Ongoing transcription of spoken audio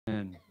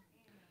Amen.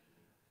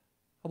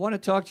 I want to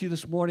talk to you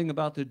this morning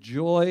about the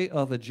joy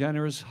of a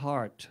generous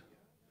heart.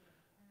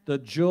 The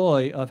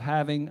joy of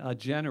having a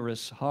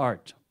generous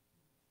heart.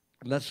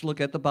 Let's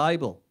look at the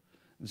Bible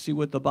and see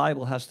what the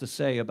Bible has to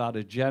say about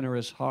a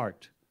generous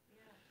heart.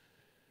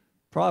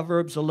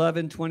 Proverbs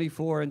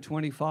 11:24 and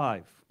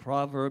 25.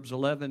 Proverbs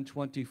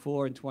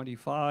 11:24 and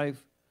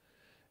 25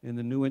 in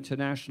the New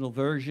International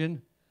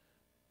Version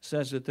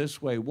says it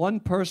this way: one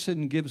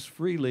person gives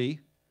freely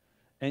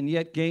and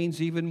yet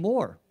gains even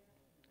more.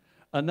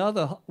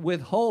 Another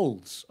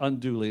withholds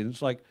unduly. And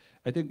it's like,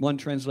 I think one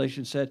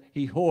translation said,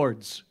 he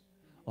hoards.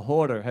 A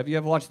hoarder. Have you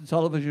ever watched the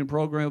television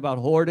program about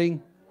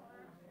hoarding?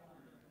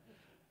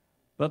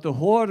 But the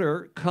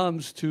hoarder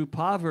comes to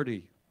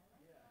poverty.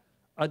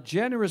 A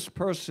generous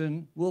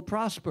person will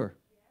prosper.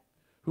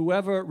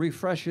 Whoever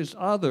refreshes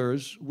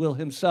others will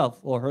himself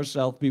or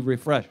herself be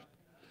refreshed.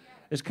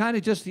 It's kind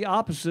of just the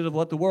opposite of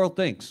what the world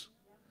thinks.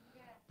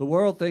 The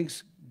world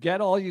thinks,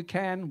 get all you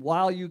can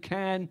while you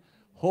can,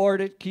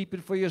 hoard it, keep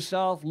it for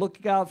yourself,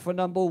 look out for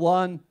number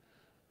one.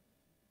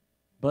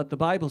 But the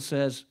Bible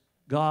says,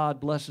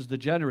 God blesses the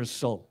generous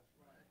soul.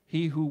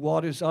 He who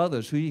waters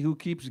others, he who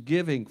keeps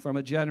giving from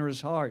a generous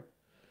heart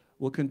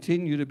will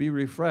continue to be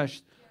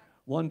refreshed.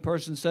 One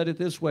person said it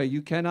this way: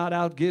 you cannot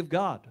outgive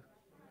God.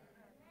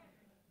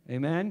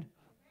 Amen?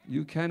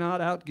 You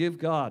cannot outgive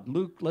God.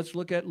 Let's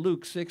look at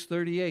Luke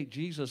 6:38.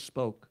 Jesus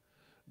spoke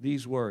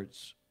these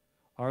words.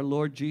 Our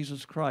Lord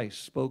Jesus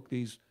Christ spoke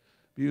these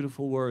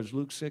beautiful words.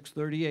 Luke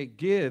 6:38.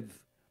 Give,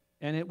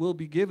 and it will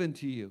be given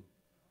to you.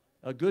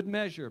 A good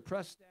measure,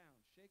 pressed down,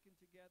 shaken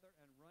together,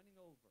 and running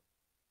over,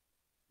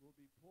 will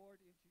be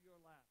poured into your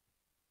lap.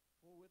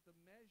 For with the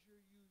measure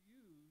you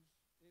use,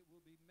 it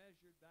will be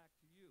measured back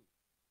to you.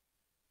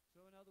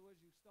 So in other words,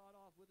 you start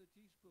off with a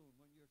teaspoon.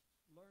 When you're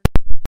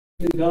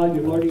learning God,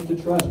 you're learning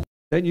to trust.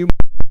 Then you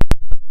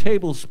a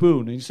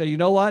tablespoon, and you say, you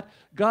know what?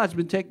 God's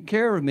been taking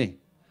care of me.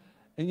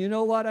 And you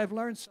know what? I've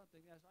learned something.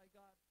 As I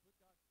got put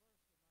God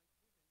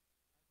first in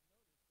my giving,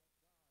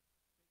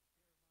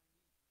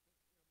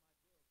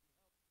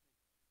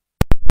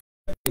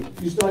 I've noticed that God takes care of my bills. He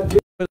helps me. You start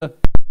giving with a,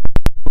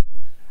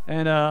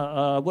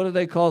 and what do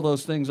they call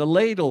those things? A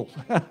ladle.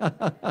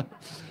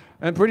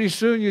 And pretty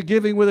soon you're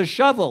giving with a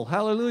shovel.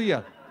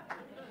 Hallelujah.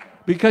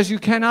 Because you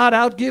cannot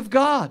outgive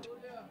God.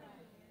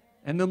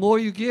 And the more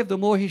you give, the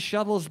more He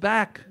shovels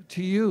back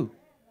to you.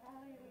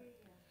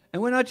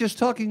 And we're not just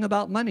talking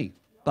about money,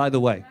 by the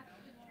way,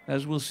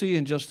 as we'll see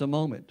in just a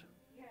moment.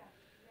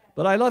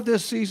 But I love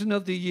this season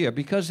of the year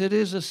because it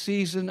is a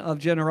season of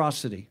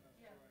generosity.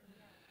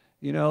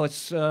 You know,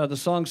 it's the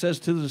song says,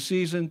 to the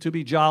season to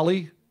be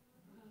jolly.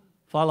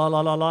 Fa la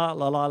la la la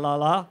la la la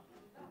la.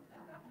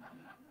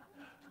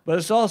 But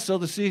it's also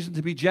the season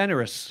to be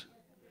generous.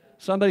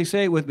 Somebody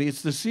say it with me.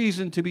 It's the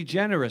season to be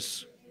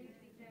generous.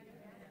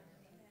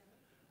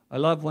 I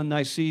love when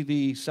I see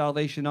the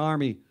Salvation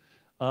Army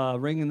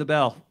ringing the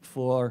bell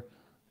for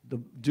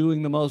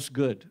doing the most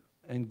good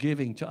and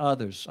giving to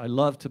others. I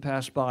love to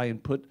pass by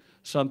and put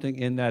something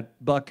in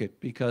that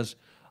bucket because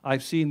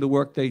I've seen the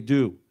work they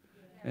do,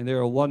 and they're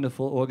a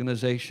wonderful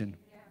organization.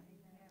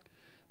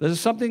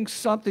 There's something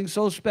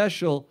so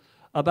special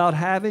about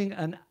having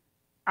an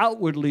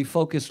outwardly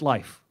focused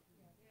life.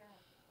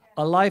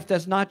 A life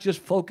that's not just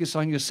focused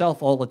on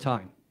yourself all the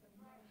time.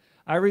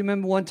 I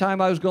remember one time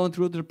I was going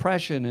through a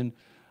depression, and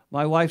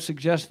my wife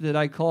suggested that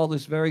I call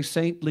this very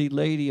saintly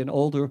lady, an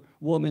older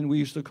woman. We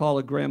used to call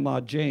her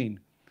Grandma Jane.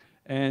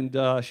 And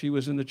she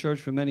was in the church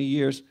for many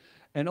years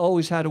and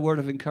always had a word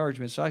of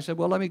encouragement. So I said,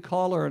 well, let me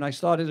call her. And I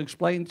started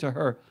explaining to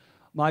her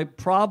my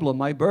problem,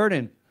 my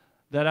burden,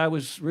 that I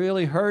was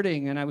really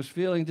hurting and I was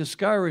feeling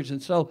discouraged.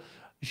 And so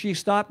she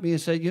stopped me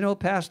and said, you know,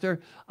 Pastor,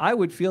 I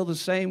would feel the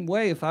same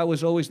way if I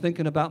was always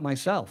thinking about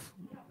myself.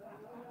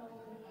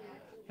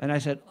 And I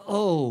said,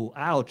 oh,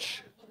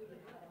 ouch.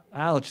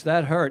 Ouch,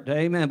 that hurt.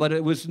 Amen. But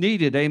it was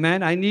needed.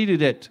 Amen. I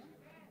needed it.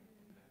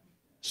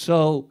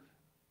 So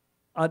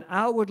an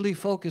outwardly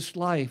focused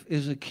life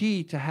is a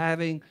key to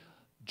having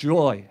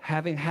joy,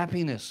 having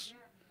happiness,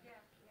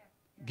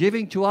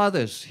 giving to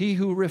others. He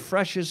who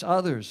refreshes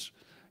others.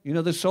 You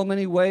know, there's so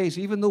many ways.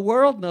 Even the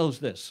world knows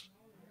this.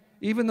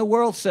 Even the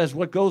world says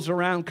what goes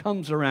around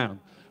comes around.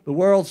 The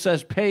world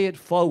says pay it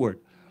forward.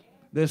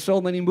 There's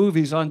so many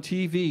movies on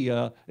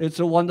TV. It's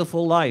a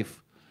Wonderful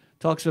Life.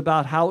 Talks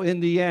about how in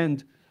the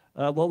end,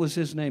 what was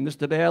his name?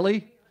 Mr.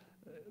 Bailey?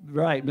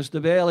 Right,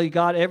 Mr. Bailey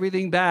got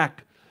everything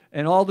back.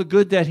 And all the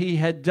good that he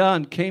had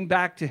done came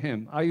back to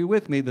him. Are you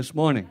with me this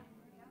morning?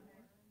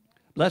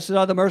 Blessed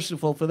are the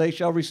merciful, for they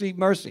shall receive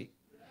mercy.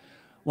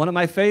 One of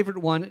my favorite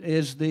one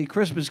is the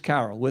Christmas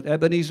Carol with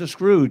Ebenezer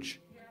Scrooge.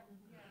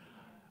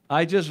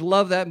 I just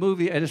love that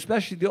movie, and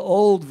especially the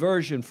old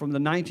version from the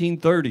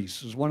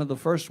 1930s. It was one of the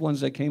first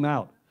ones that came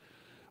out.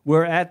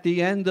 Where at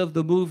the end of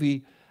the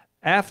movie,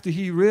 after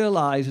he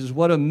realizes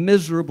what a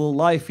miserable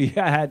life he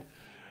had,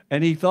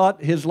 and he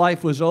thought his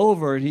life was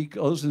over, and he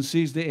goes and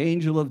sees the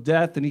angel of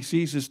death, and he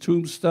sees his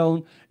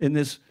tombstone in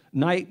this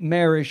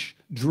nightmarish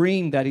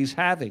dream that he's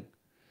having.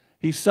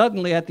 He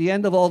suddenly, at the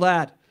end of all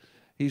that,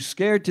 He's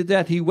scared to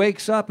death. He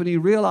wakes up and he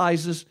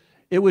realizes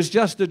it was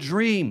just a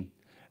dream,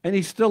 and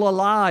he's still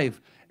alive,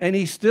 and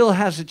he still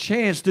has a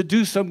chance to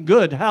do some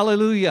good.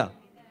 Hallelujah.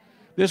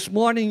 This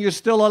morning you're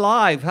still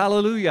alive.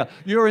 Hallelujah.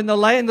 You're in the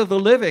land of the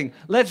living.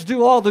 Let's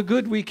do all the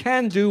good we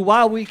can do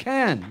while we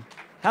can.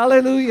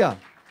 Hallelujah.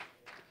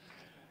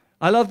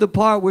 I love the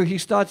part where he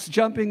starts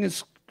jumping and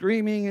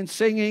screaming and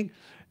singing,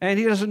 and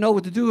he doesn't know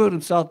what to do with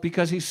himself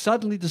because he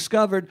suddenly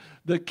discovered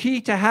the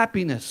key to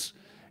happiness.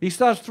 He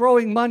starts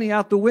throwing money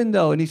out the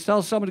window, and he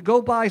tells someone to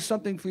go buy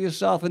something for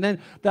yourself. And then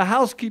the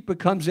housekeeper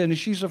comes in, and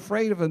she's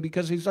afraid of him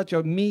because he's such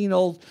a mean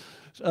old,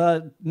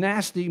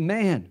 nasty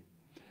man.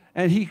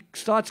 And he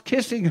starts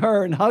kissing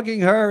her and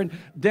hugging her and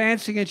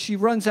dancing, and she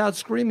runs out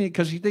screaming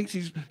because she thinks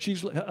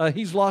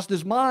he's lost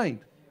his mind.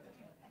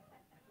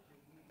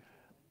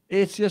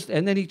 It's just,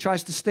 and then he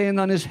tries to stand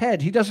on his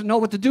head. He doesn't know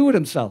what to do with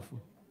himself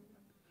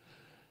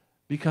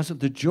because of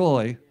the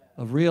joy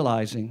of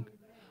realizing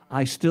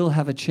I still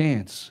have a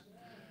chance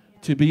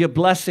to be a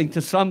blessing to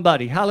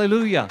somebody.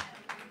 Hallelujah.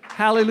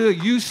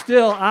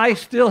 Hallelujah. I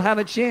still have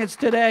a chance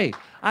today.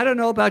 I don't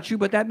know about you,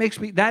 but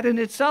that in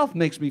itself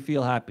makes me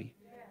feel happy.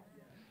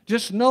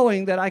 Just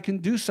knowing that I can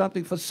do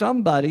something for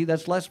somebody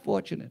that's less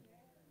fortunate.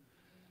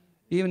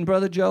 Even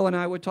Brother Joe and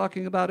I were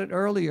talking about it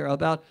earlier,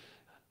 about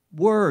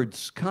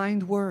words,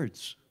 kind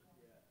words.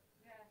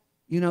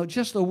 You know,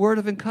 just a word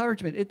of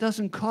encouragement. It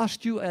doesn't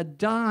cost you a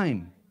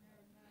dime.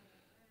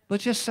 But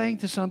just saying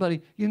to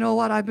somebody, you know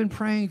what, I've been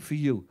praying for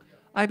you.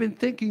 I've been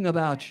thinking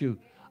about you.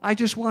 I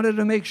just wanted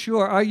to make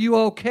sure, are you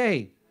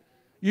okay?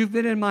 You've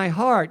been in my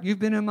heart. You've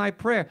been in my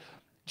prayer.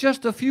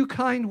 Just a few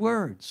kind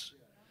words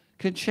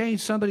can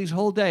change somebody's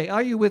whole day.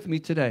 Are you with me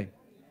today?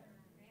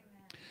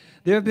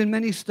 There have been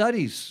many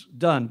studies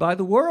done by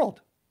the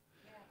world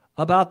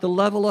about the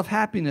level of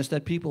happiness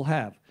that people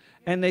have.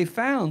 And they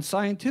found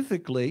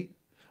scientifically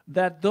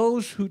that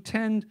those who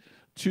tend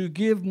to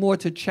give more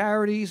to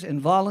charities and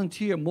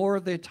volunteer more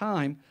of their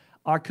time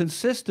are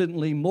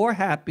consistently more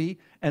happy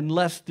and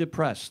less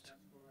depressed.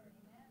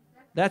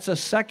 That's a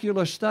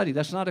secular study.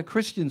 That's not a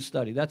Christian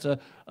study. That's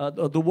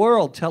the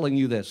world telling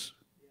you this.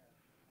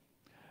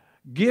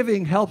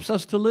 Giving helps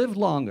us to live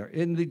longer.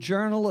 In the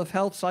Journal of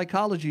Health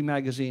Psychology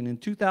magazine in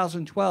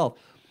 2012,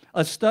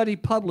 a study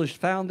published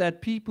found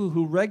that people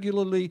who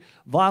regularly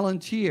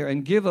volunteer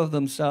and give of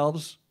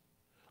themselves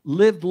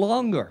lived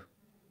longer.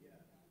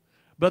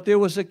 But there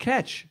was a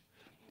catch.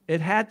 It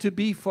had to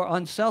be for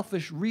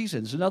unselfish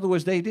reasons. In other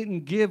words, they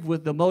didn't give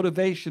with the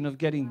motivation of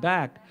getting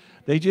back.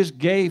 They just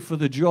gave for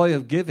the joy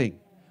of giving.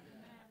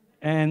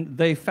 And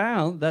they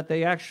found that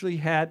they actually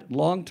had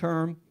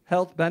long-term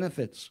health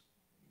benefits,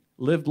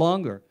 lived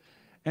longer.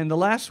 And the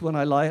last one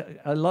I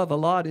love a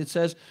lot. It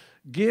says,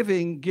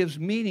 giving gives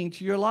meaning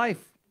to your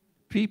life.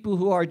 People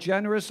who are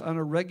generous on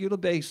a regular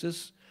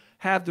basis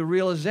have the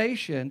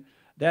realization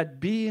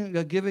that being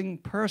a giving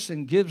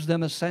person gives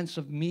them a sense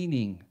of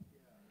meaning.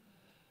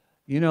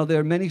 You know, there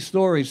are many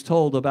stories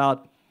told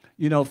about,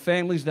 you know,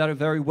 families that are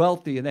very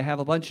wealthy and they have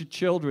a bunch of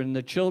children, and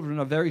the children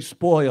are very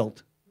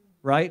spoiled,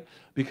 right?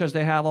 Because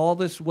they have all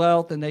this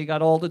wealth and they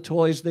got all the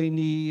toys they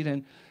need,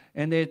 and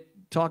they're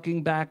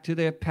talking back to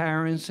their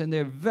parents, and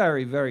they're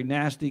very, very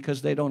nasty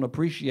because they don't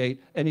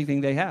appreciate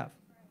anything they have.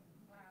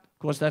 Of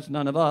course, that's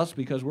none of us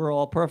because we're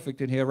all perfect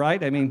in here,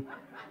 right? I mean,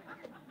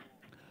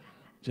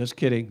 just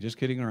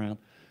kidding around.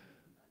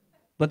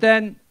 But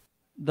then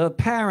the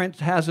parent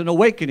has an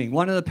awakening.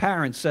 One of the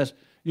parents says,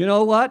 you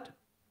know what?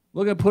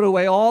 We're going to put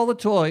away all the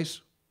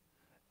toys,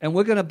 and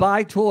we're going to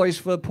buy toys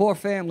for a poor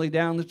family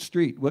down the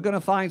street. We're going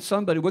to find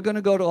somebody. We're going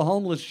to go to a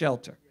homeless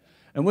shelter,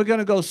 and we're going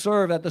to go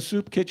serve at the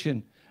soup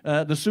kitchen,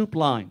 the soup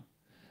line.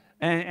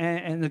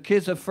 And the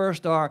kids at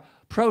first are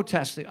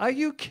protesting. Are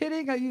you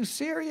kidding? Are you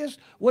serious?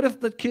 What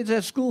if the kids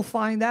at school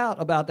find out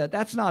about that?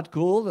 That's not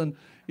cool. And,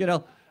 you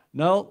know,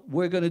 no,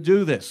 we're going to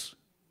do this.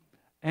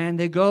 And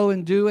they go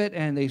and do it,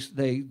 and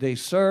they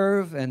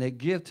serve, and they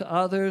give to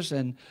others,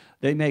 and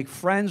they make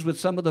friends with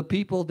some of the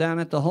people down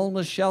at the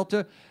homeless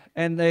shelter,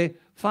 and they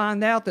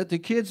find out that the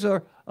kids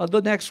are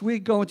the next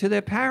week going to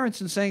their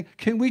parents and saying,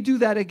 can we do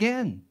that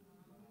again?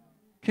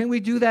 Can we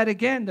do that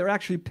again? They're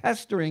actually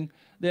pestering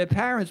their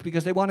parents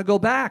because they want to go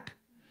back.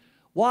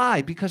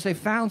 Why? Because they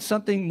found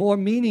something more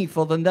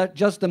meaningful than that,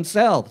 just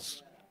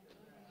themselves.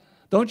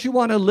 Don't you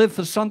want to live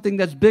for something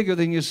that's bigger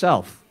than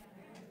yourself?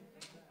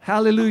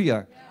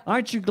 Hallelujah.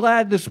 Aren't you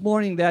glad this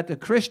morning that the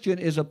Christian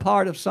is a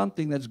part of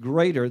something that's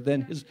greater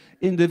than his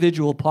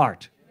individual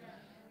part?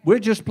 We're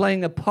just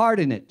playing a part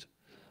in it.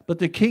 But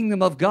the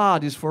kingdom of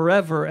God is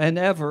forever and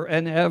ever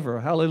and ever.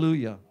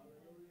 Hallelujah.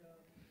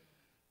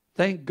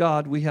 Thank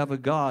God we have a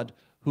God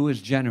who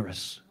is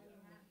generous.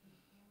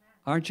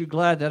 Aren't you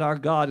glad that our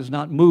God is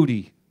not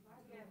moody?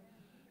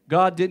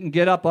 God didn't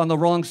get up on the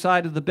wrong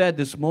side of the bed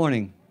this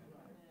morning.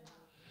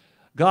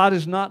 God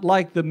is not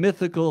like the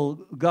mythical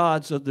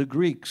gods of the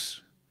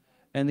Greeks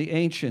and the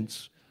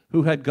ancients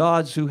who had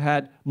gods who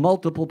had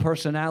multiple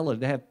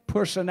personality. They had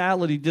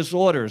personality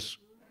disorders.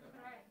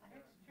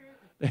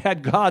 They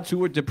had gods who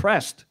were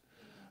depressed,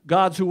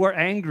 gods who were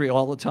angry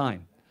all the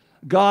time.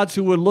 gods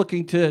who were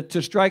looking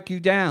to strike you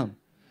down.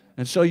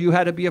 And so you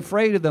had to be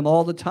afraid of them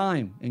all the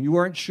time. And you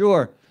weren't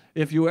sure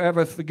if you were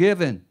ever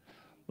forgiven.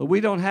 But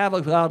we don't have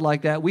a God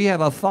like that. We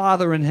have a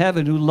Father in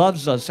heaven who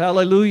loves us.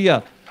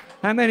 Hallelujah.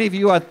 How many of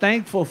you are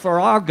thankful for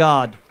our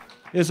God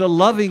is a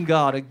loving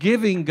God, a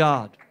giving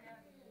God?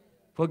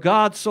 For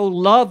God so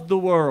loved the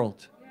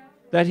world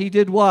that he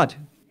did what?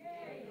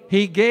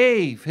 He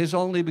gave his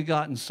only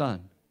begotten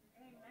Son.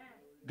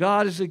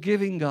 God is a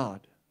giving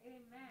God.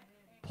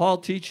 Paul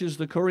teaches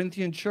the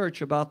Corinthian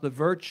church about the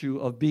virtue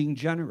of being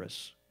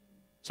generous.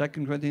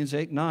 2 Corinthians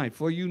 8:9.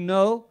 For you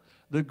know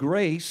the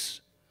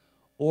grace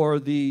or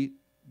the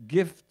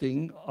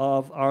gifting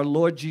of our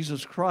Lord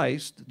Jesus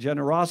Christ,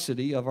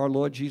 generosity of our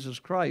Lord Jesus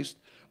Christ,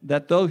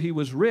 that though he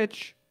was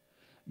rich,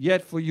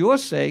 yet for your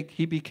sake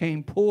he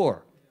became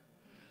poor,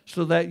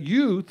 so that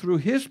you through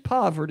his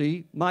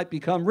poverty might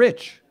become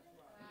rich.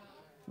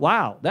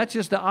 Wow, that's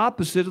just the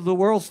opposite of the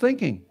world's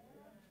thinking.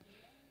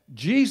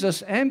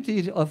 Jesus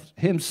emptied of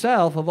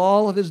himself of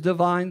all of his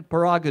divine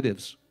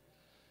prerogatives.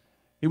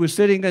 He was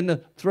sitting in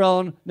the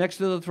throne, next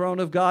to the throne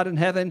of God in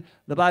heaven.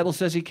 The Bible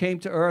says he came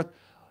to earth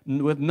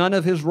with none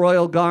of his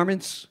royal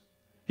garments.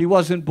 He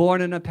wasn't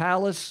born in a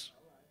palace.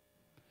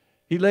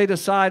 He laid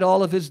aside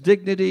all of his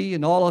dignity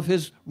and all of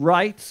his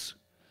rights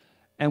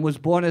and was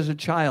born as a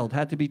child,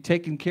 had to be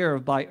taken care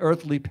of by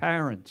earthly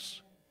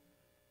parents.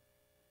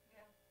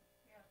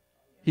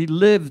 He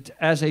lived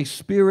as a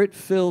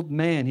spirit-filled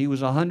man. He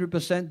was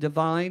 100%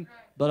 divine,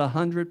 but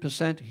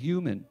 100%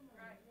 human.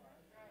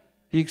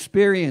 He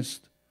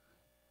experienced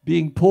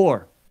being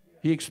poor.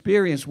 He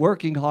experienced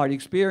working hard. He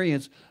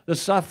experienced the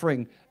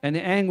suffering and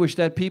the anguish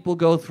that people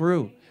go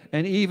through,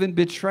 and even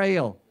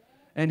betrayal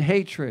and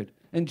hatred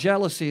and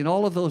jealousy and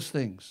all of those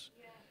things.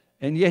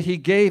 And yet he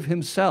gave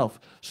himself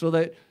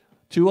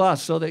to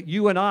us so that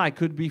you and I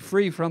could be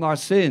free from our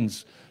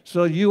sins.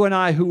 So you and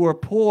I who were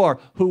poor,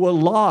 who were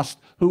lost,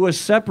 who were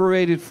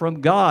separated from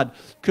God,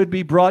 could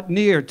be brought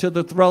near to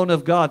the throne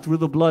of God through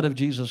the blood of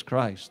Jesus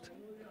Christ.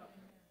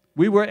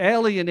 We were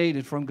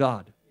alienated from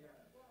God.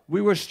 We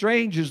were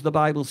strangers, the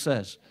Bible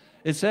says.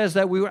 It says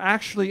that we were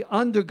actually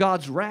under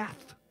God's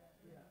wrath.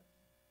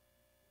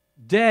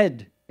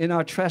 Dead in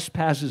our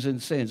trespasses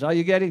and sins. Are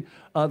you getting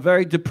a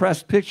very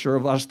depressed picture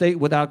of our state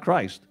without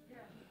Christ?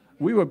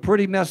 We were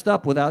pretty messed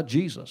up without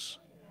Jesus.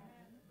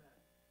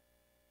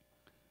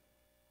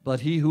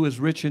 But he who is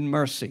rich in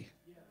mercy,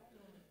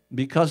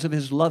 because of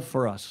his love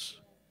for us,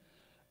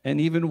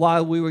 and even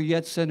while we were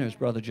yet sinners,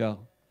 Brother Joe,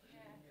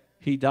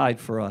 he died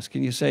for us.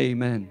 Can you say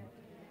amen?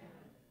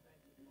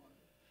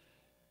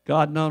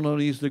 God not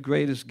only is the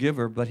greatest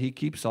giver, but he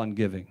keeps on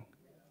giving.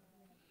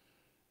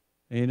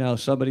 You know,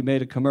 somebody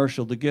made a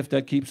commercial, the gift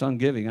that keeps on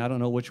giving. I don't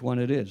know which one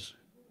it is.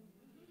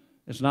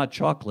 It's not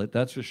chocolate,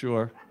 that's for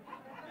sure.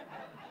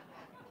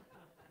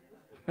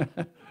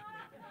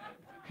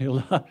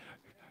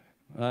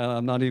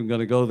 I'm not even going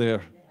to go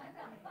there.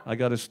 I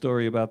got a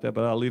story about that,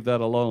 but I'll leave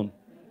that alone.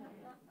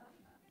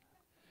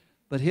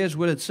 But here's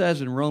what it says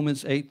in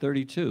Romans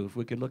 8:32, if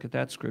we could look at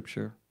that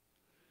scripture.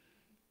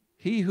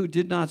 He who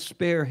did not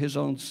spare his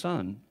own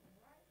son,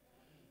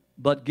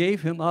 but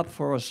gave him up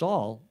for us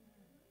all,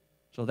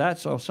 so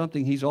that's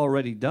something he's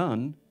already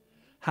done,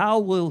 how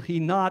will he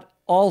not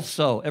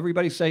also,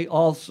 everybody say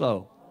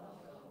also.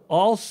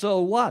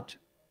 Also what?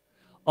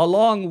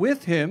 Along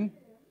with him,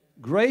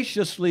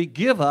 graciously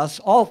give us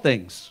all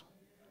things.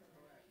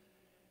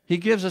 He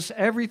gives us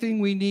everything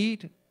we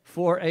need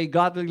for a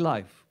godly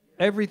life,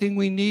 everything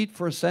we need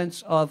for a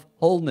sense of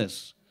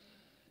wholeness.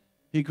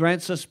 He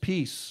grants us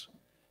peace.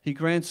 He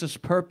grants us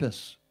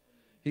purpose.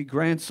 He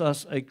grants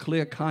us a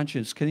clear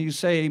conscience. Can you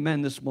say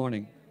amen this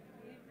morning?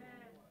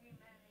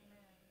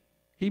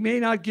 He may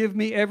not give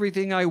me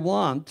everything I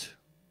want,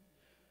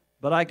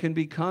 but I can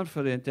be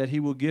confident that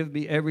he will give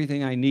me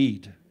everything I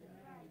need.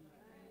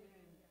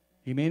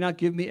 He may not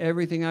give me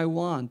everything I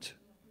want,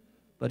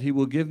 but he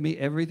will give me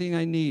everything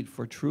I need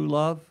for true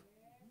love,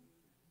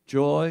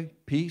 joy,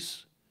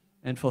 peace,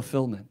 and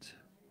fulfillment.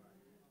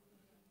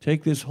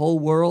 Take this whole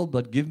world,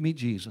 but give me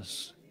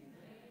Jesus.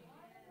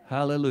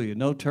 Hallelujah.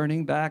 No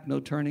turning back, no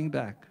turning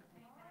back.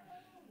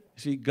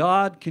 See,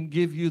 God can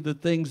give you the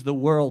things the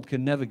world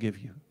can never give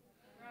you.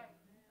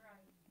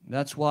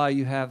 That's why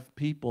you have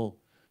people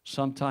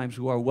sometimes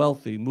who are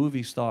wealthy,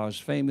 movie stars,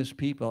 famous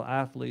people,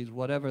 athletes,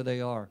 whatever they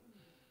are,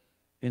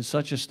 in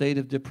such a state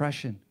of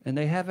depression. And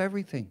they have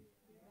everything.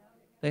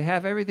 They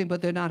have everything,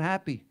 but they're not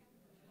happy.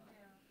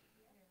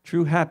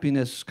 True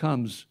happiness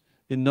comes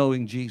in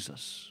knowing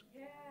Jesus.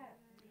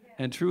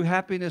 And true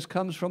happiness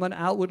comes from an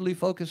outwardly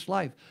focused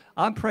life.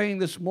 I'm praying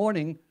this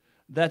morning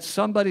that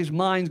somebody's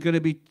mind's going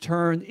to be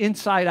turned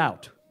inside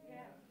out.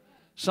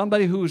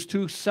 Somebody who is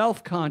too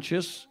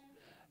self-conscious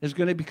is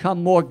going to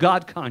become more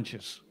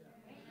God-conscious.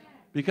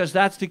 Because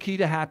that's the key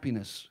to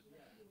happiness.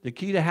 The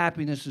key to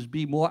happiness is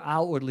be more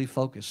outwardly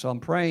focused. So I'm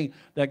praying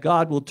that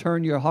God will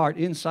turn your heart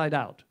inside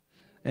out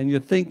and your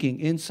thinking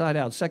inside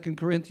out. 2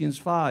 Corinthians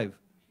 5,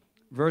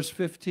 verse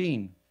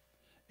 15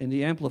 in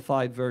the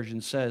Amplified Version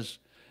says,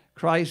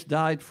 Christ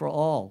died for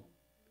all,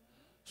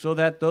 so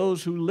that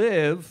those who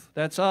live,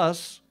 that's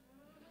us,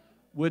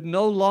 would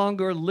no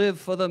longer live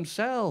for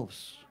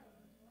themselves,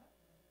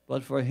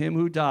 but for him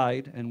who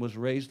died and was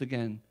raised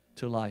again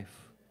to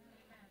life.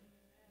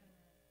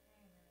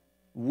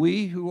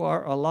 We who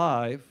are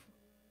alive,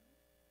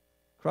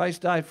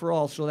 Christ died for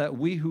all, so that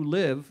we who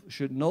live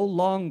should no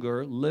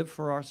longer live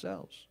for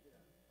ourselves.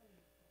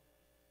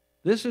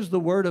 This is the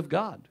Word of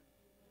God.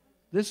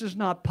 This is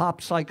not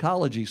pop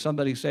psychology.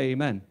 Somebody say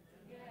amen.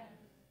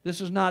 This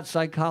is not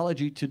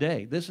psychology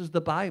today. This is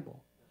the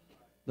Bible.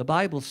 The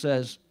Bible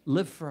says,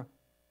 live for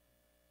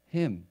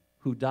him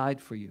who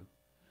died for you.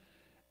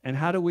 And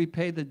how do we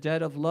pay the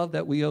debt of love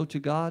that we owe to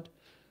God?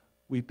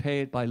 We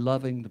pay it by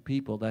loving the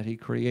people that he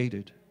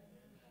created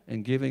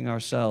and giving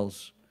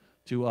ourselves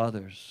to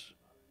others.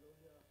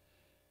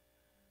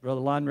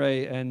 Brother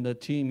Lanre and the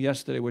team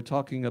yesterday were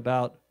talking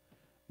about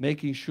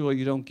making sure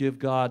you don't give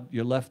God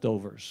your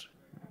leftovers.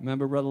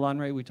 Remember, Brother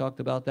Lanre, we talked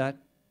about that?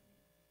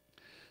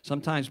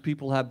 Sometimes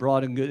people have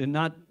brought in good, and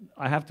not,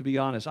 I have to be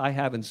honest, I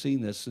haven't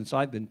seen this since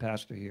I've been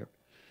pastor here,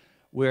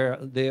 where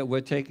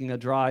we're taking a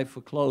drive for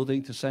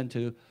clothing to send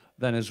to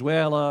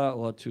Venezuela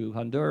or to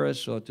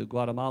Honduras or to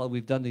Guatemala.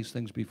 We've done these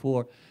things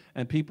before,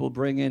 and people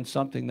bring in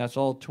something that's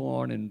all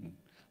torn and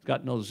it's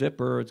got no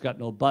zipper, it's got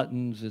no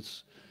buttons,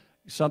 it's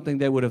something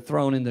they would have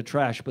thrown in the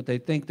trash, but they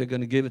think they're going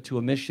to give it to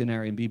a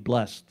missionary and be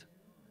blessed.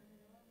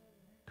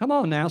 Come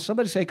on now.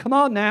 Somebody say, come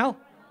on now.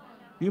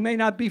 You may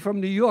not be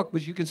from New York,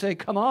 but you can say,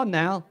 come on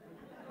now.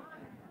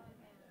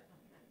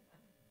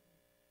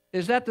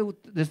 Is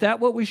that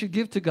what we should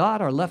give to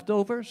God, our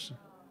leftovers?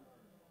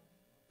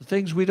 The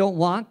things we don't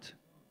want?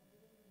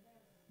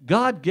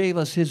 God gave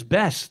us his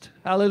best.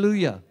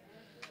 Hallelujah.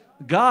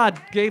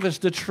 God gave us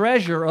the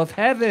treasure of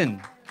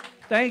heaven.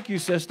 Thank you,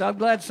 sister. I'm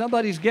glad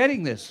somebody's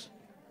getting this.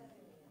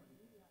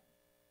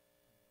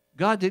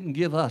 God didn't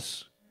give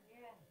us,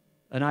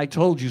 and I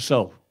told you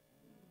so.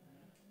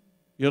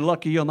 You're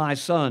lucky you're my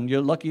son.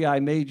 You're lucky I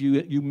made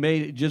you.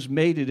 You just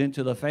made it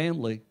into the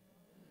family.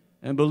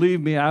 And believe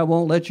me, I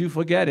won't let you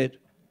forget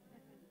it.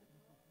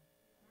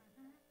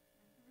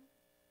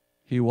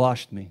 He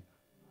washed me.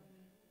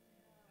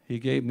 He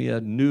gave me a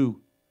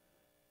new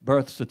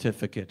birth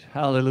certificate.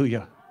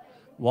 Hallelujah.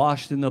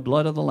 Washed in the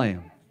blood of the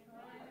Lamb.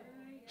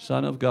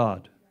 Son of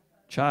God.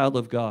 Child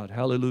of God.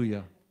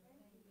 Hallelujah.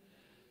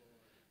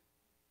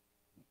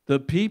 The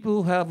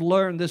people who have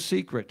learned this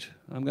secret,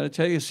 I'm going to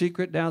tell you a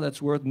secret now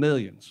that's worth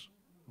millions,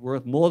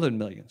 worth more than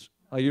millions.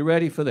 Are you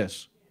ready for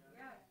this?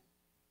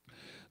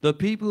 The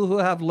people who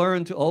have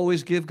learned to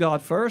always give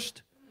God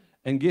first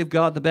and give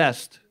God the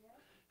best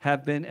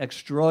have been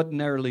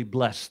extraordinarily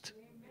blessed.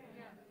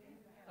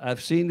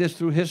 I've seen this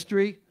through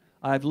history.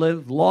 I've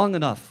lived long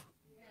enough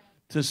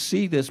to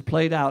see this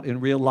played out in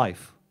real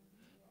life.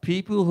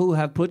 People who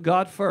have put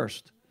God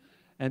first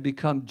and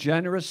become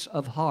generous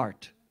of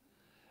heart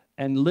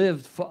and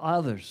lived for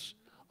others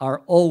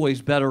are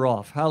always better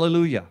off.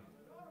 Hallelujah.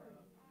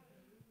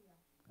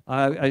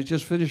 I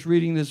just finished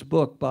reading this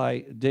book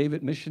by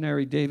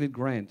missionary David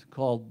Grant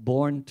called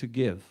Born to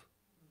Give.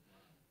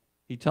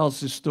 He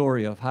tells the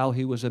story of how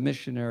he was a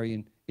missionary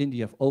in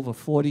India for over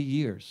 40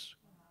 years.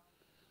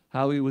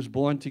 How he was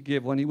born to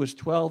give. When he was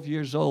 12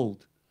 years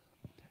old,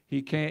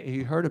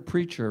 he heard a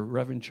preacher,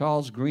 Reverend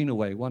Charles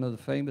Greenaway, one of the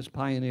famous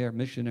pioneer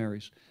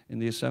missionaries in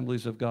the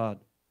Assemblies of God,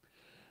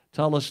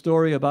 tell a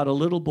story about a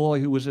little boy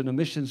who was in a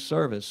mission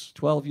service,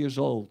 12 years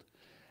old,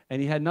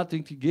 and he had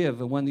nothing to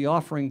give. And when the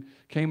offering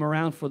came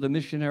around for the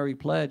missionary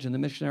pledge and the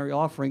missionary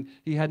offering,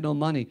 he had no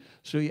money.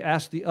 So he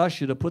asked the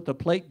usher to put the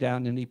plate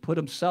down, and he put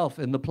himself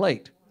in the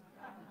plate.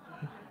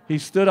 He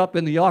stood up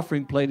in the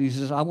offering plate, and he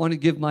says, I want to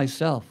give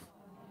myself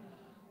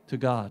to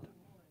God.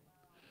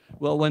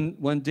 Well,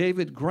 when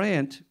David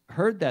Grant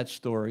heard that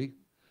story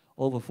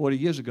over 40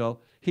 years ago,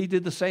 he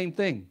did the same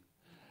thing.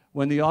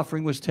 When the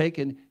offering was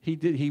taken, he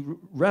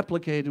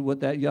replicated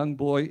what that young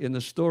boy in the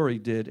story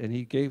did, and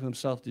he gave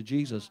himself to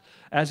Jesus.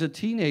 As a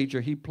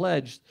teenager, he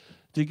pledged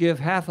to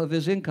give half of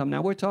his income.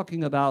 Now, we're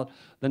talking about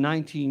the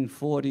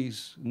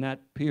 1940s, in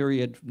that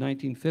period,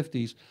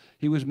 1950s.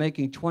 He was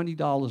making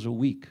 $20 a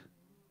week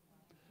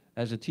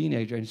as a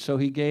teenager, and so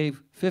he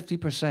gave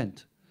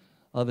 50%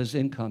 of his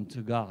income to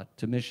God,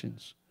 to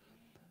missions.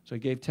 So he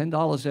gave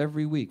 $10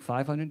 every week,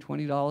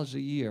 $520 a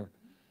year.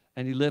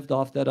 And he lived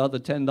off that other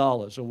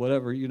 $10 or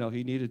whatever,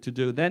 he needed to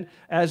do. Then,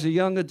 as a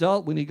young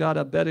adult, when he got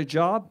a better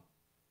job,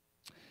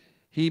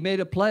 he made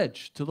a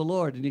pledge to the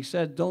Lord. And he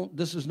said,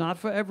 this is not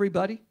for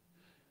everybody.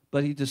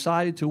 But he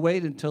decided to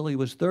wait until he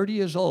was 30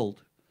 years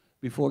old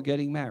before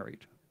getting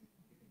married.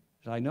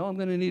 I know I'm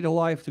going to need a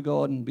wife to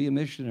go out and be a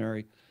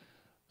missionary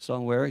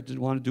somewhere. He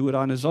didn't want to do it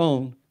on his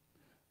own.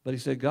 But he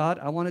said, God,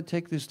 I want to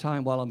take this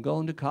time while I'm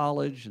going to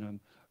college and I'm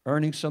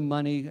earning some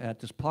money at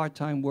this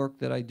part-time work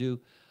that I do.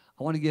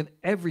 I want to give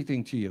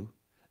everything to you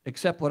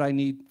except what I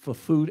need for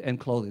food and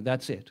clothing.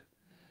 That's it.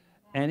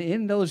 And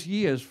in those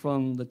years,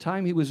 from the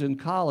time he was in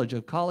college,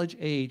 of college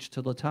age,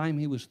 to the time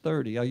he was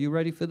 30, are you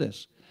ready for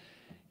this?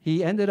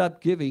 He ended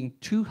up giving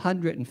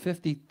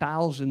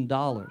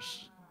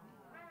 $250,000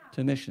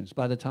 to missions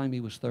by the time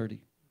he was 30.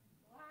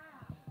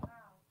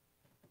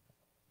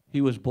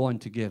 He was born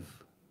to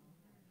give.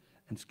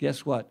 And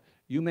guess what?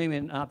 You may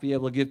not be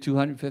able to give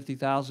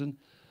 $250,000,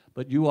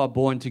 but you are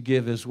born to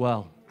give as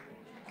well.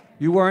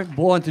 You weren't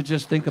born to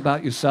just think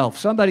about yourself.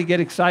 Somebody get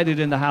excited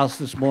in the house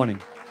this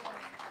morning.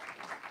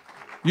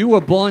 You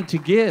were born to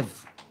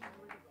give.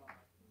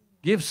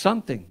 Give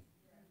something.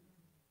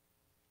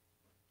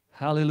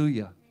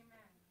 Hallelujah.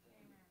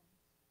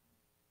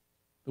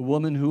 The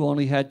woman who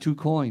only had 2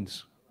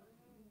 coins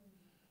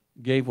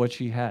gave what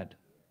she had.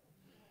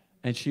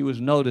 And she was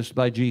noticed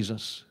by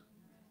Jesus.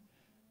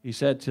 He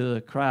said to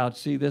the crowd,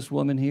 see this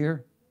woman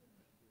here?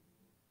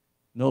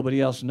 Nobody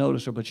else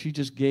noticed her, but she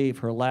just gave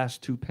her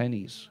last 2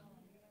 pennies.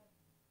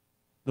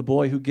 The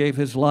boy who gave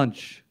his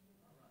lunch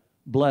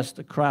blessed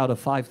a crowd of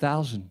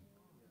 5,000.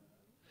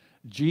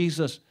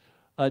 Jesus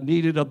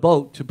needed a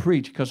boat to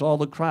preach because all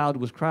the crowd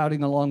was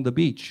crowding along the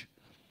beach.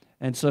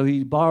 And so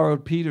he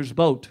borrowed Peter's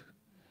boat.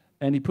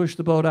 And he pushed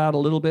the boat out a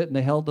little bit, and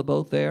they held the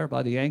boat there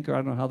by the anchor. I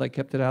don't know how they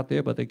kept it out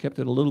there, but they kept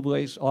it a little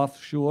ways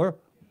offshore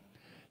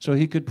so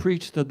he could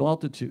preach to the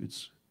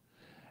multitudes.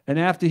 And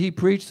after he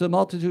preached to the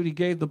multitude, he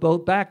gave the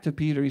boat back to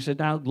Peter. He said,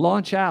 now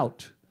launch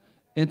out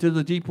into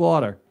the deep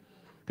water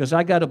because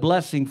I got a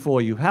blessing for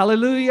you.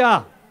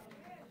 Hallelujah.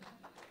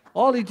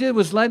 All he did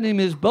was lend him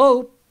his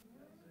boat.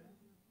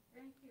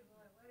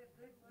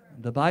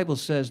 The Bible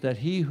says that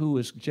he who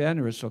is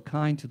generous or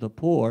kind to the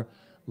poor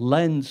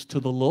lends to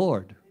the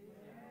Lord.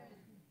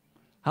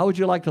 How would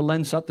you like to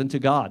lend something to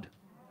God?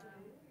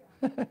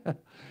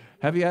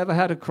 Have you ever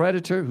had a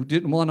creditor who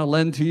didn't want to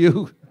lend to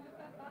you?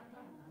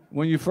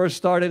 When you first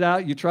started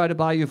out, you tried to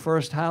buy your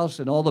first house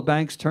and all the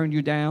banks turned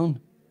you down.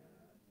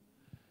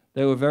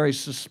 They were very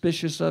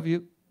suspicious of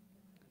you.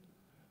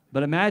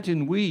 But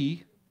imagine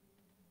we,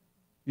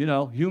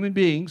 human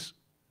beings,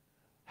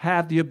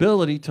 have the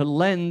ability to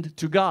lend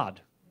to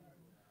God.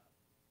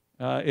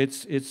 I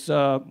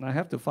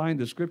have to find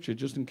the scripture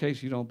just in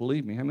case you don't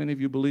believe me. How many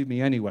of you believe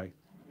me anyway?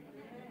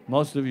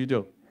 Most of you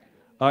do.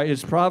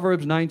 It's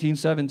Proverbs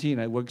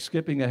 19:17. We're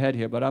skipping ahead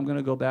here, but I'm going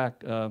to go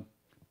back,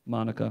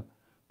 Monica.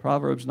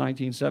 Proverbs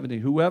 19:17.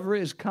 Whoever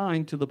is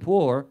kind to the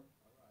poor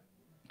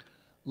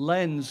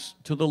lends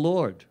to the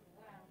Lord,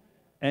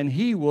 and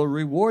he will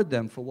reward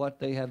them for what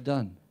they have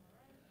done.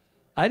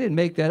 I didn't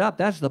make that up.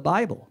 That's the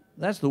Bible.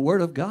 That's the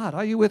Word of God.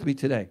 Are you with me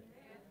today?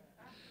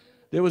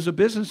 There was a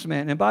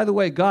businessman, and by the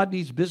way, God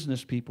needs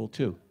business people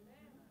too.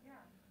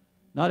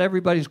 Not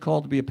everybody's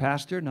called to be a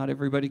pastor. Not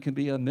everybody can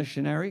be a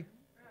missionary.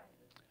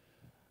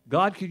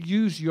 God could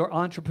use your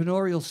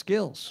entrepreneurial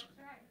skills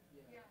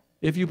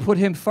if you put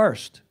Him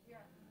first.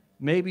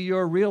 Maybe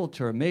you're a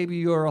realtor. Maybe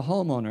you're a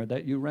homeowner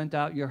that you rent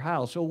out your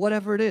house or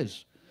whatever it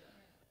is.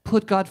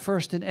 Put God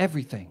first in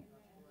everything.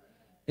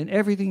 In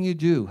everything you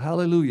do.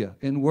 Hallelujah.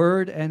 In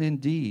word and in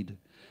deed.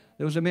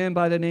 There was a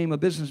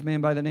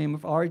businessman by the name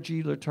of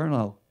R.G.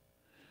 Letourneau.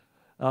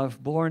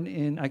 Born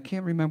in, I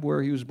can't remember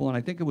where he was born.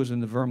 I think it was in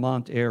the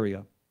Vermont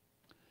area.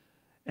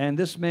 And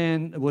this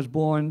man was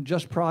born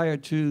just prior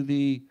to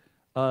the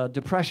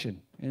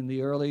Depression in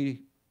the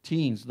early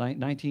teens,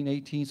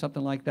 1918,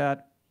 something like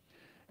that.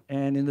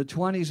 And in the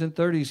 20s and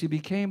 30s, he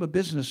became a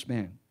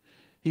businessman.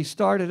 He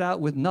started out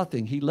with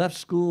nothing. He left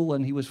school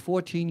when he was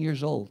 14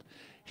 years old.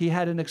 He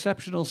had an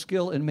exceptional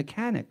skill in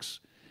mechanics.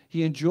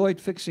 He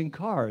enjoyed fixing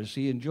cars.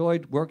 He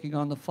enjoyed working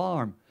on the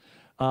farm.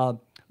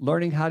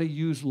 Learning how to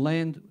use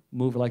land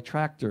mover like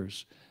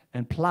tractors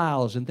and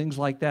plows and things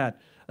like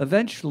that.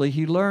 Eventually,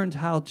 he learned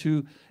how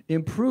to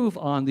improve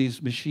on these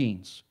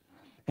machines.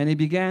 And he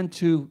began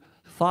to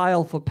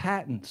file for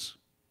patents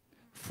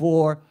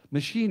for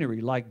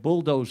machinery like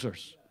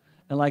bulldozers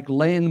and like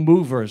land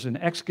movers and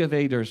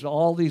excavators,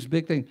 all these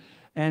big things.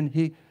 And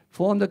he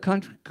formed a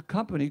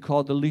company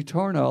called the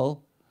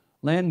Letourneau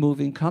Land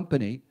Moving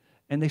Company,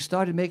 and they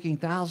started making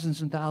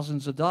thousands and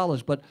thousands of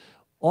dollars. But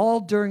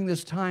all during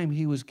this time,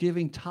 he was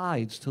giving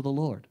tithes to the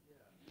Lord.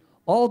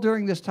 All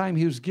during this time,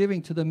 he was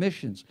giving to the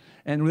missions.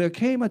 And there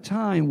came a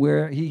time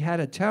where he had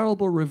a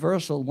terrible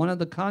reversal. One of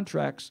the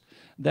contracts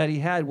that he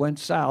had went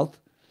south,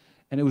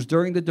 and it was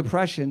during the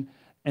Depression,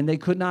 and they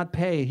could not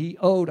pay. He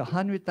owed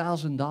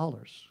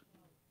 $100,000.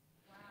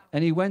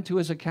 And he went to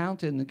his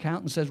accountant, and the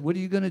accountant says, what are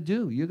you going to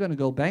do? You're going to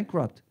go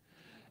bankrupt.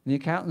 And the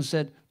accountant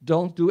said,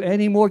 don't do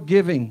any more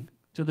giving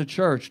to the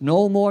church.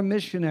 No more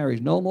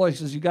missionaries. No more. He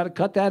says, you got to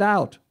cut that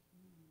out.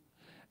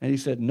 And he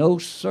said, no,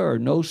 sir,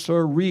 no,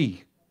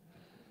 sirree.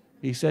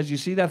 He says, you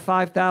see that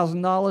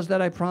 $5,000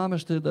 that I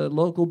promised to the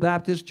local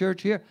Baptist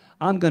church here?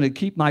 I'm going to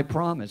keep my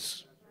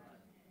promise.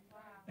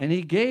 And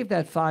he gave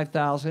that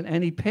 $5,000,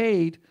 and he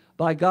paid,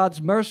 by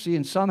God's mercy,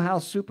 and somehow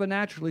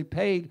supernaturally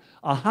paid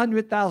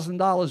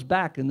 $100,000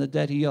 back in the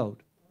debt he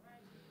owed.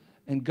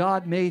 And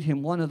God made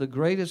him one of the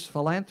greatest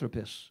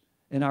philanthropists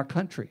in our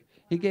country.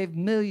 He gave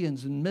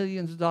millions and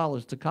millions of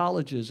dollars to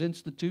colleges,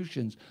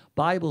 institutions,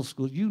 Bible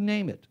schools, you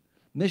name it.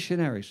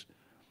 Missionaries.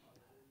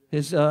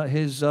 In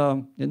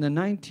the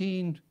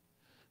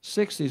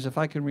 1960s, if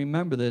I can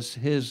remember this,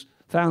 his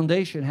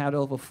foundation had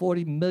over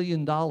 $40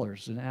 million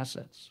in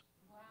assets.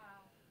 Wow.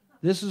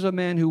 This is a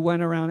man who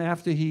went around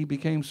after he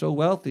became so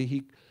wealthy,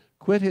 he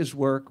quit his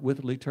work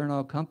with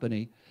Letourneau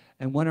Company,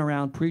 and went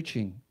around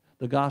preaching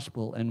the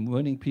gospel and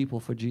winning people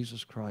for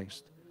Jesus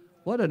Christ.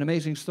 What an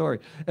amazing story.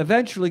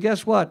 Eventually,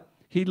 guess what?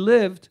 He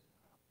lived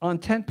on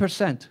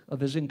 10% of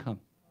his income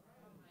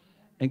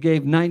and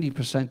gave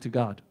 90% to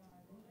God.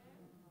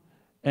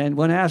 And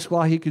when asked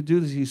why he could do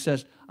this, he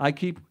says, I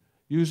keep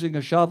using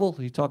a shovel.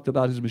 He talked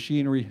about his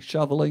machinery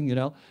shoveling, you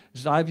know. He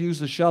says, I've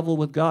used a shovel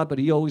with God, but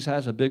he always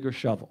has a bigger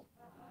shovel.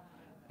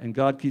 And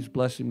God keeps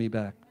blessing me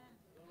back.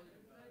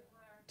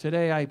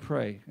 Today I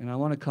pray, and I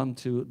want to come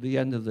to the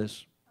end of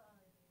this.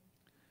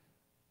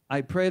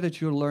 I pray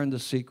that you'll learn the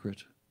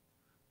secret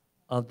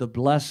of the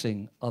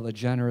blessing of a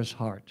generous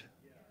heart.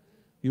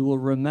 You will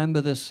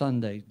remember this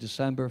Sunday,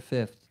 December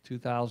 5th,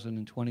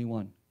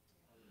 2021.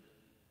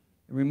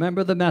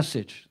 Remember the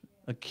message,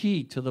 a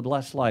key to the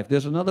blessed life.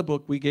 There's another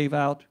book we gave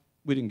out,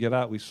 we didn't give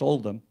out, we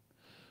sold them,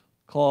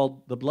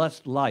 called The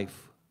Blessed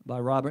Life by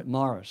Robert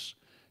Morris.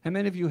 How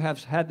many of you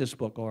have had this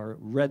book or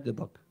read the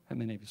book? How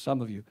many of you?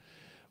 Some of you.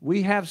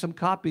 We have some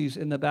copies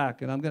in the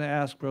back, and I'm going to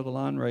ask Brother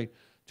Lanray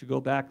to go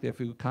back there if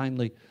you would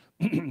kindly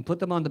put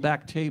them on the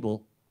back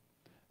table.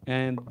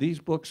 And these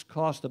books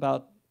cost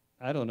about,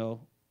 I don't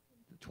know,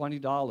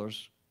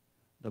 $20,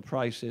 the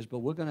price is, but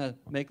we're going to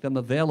make them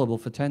available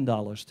for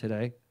 $10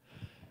 today.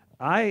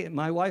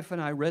 My wife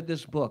and I read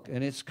this book,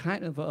 and it's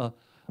kind of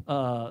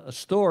a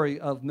story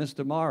of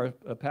Mr. Morris,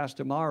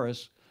 Pastor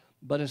Morris,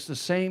 but it's the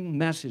same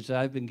message that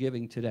I've been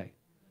giving today.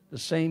 The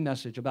same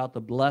message about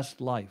the blessed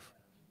life,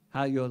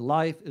 how your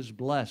life is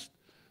blessed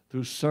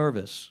through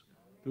service,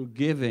 through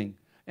giving,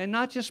 and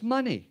not just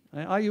money.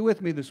 Are you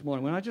with me this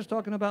morning? We're not just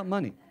talking about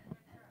money.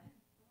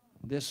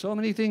 There's so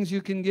many things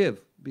you can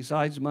give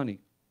besides money.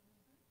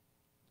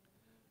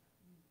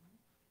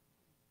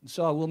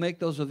 So we'll make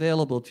those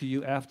available to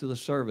you after the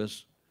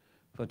service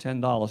for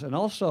 $10. And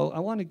also, I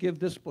want to give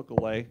this book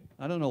away.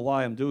 I don't know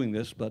why I'm doing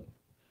this, but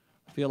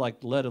I feel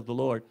like the led of the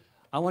Lord.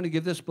 I want to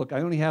give this book.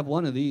 I only have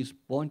one of these,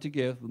 Born to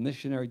Give,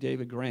 missionary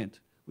David Grant.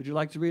 Would you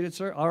like to read it,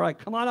 sir? All right,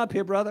 come on up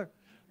here, brother.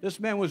 This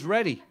man was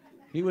ready.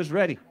 He was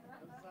ready.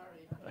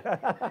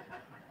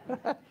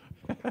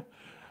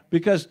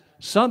 Because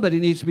somebody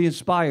needs to be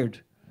inspired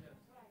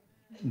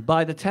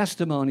by the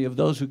testimony of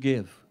those who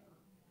give.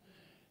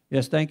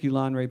 Yes, thank you,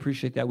 Lon Ray.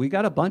 Appreciate that. We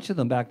got a bunch of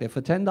them back there. For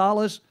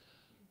 $10,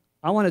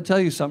 I want to tell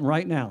you something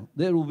right now.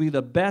 That will be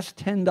the best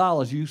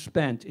 $10 you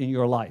spent in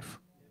your life.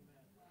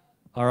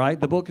 All right?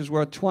 The book is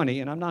worth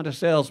 $20, and I'm not a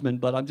salesman,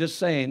 but I'm just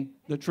saying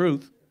the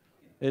truth.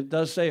 It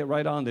does say it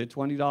right on there,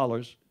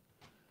 $20.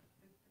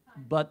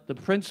 But the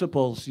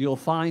principles you'll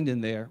find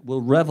in there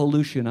will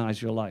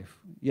revolutionize your life.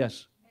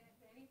 Yes. And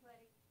if anybody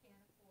can't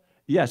afford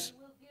it, yes.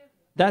 we'll give it.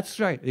 That's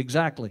right,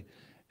 exactly.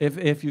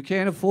 If you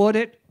can't afford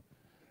it,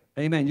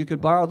 amen, you could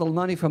borrow the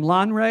money from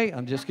Lon Ray.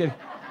 I'm just kidding.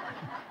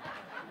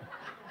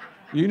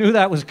 You knew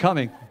that was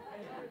coming.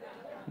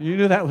 You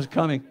knew that was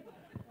coming.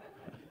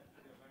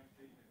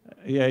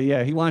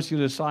 Yeah, he wants you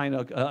to sign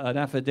an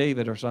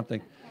affidavit or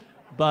something.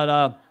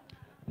 But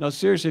no,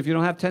 seriously, if you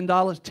don't have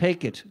 $10,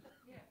 take it.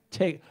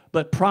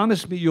 But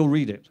promise me you'll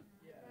read it.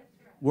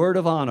 Word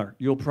of honor.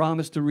 You'll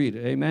promise to read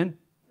it. Amen?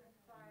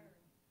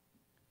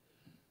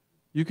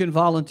 You can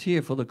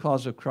volunteer for the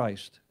cause of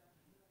Christ.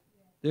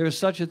 There is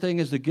such a thing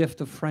as the gift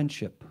of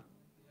friendship.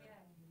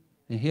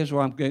 And here's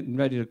where I'm getting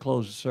ready to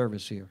close the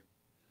service here.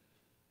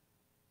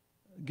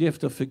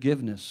 Gift of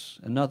forgiveness,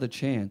 another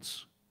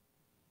chance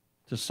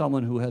to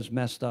someone who has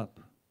messed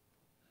up.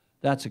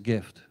 That's a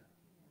gift.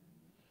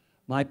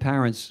 My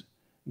parents,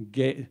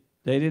 they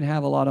didn't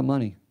have a lot of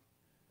money,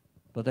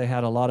 but they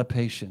had a lot of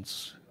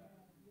patience.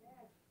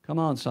 Come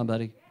on,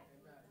 somebody.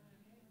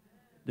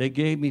 They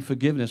gave me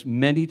forgiveness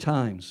many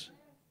times.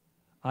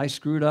 I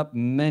screwed up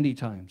many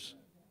times.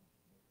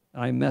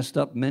 I messed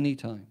up many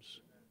times.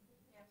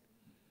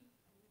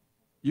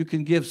 You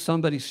can give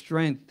somebody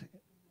strength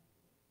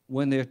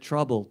when they're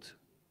troubled.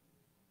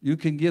 You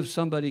can give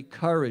somebody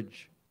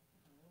courage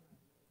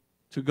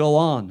to go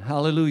on.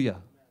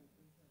 Hallelujah.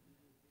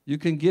 You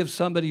can give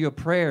somebody your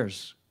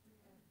prayers.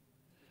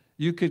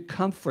 You could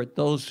comfort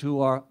those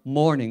who are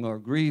mourning or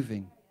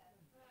grieving.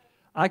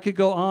 I could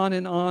go on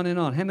and on and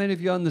on. How many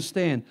of you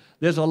understand?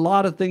 There's a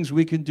lot of things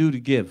we can do to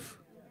give.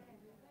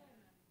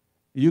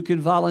 You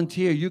can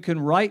volunteer. You can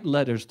write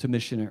letters to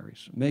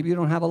missionaries. Maybe you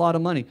don't have a lot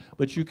of money,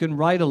 but you can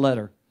write a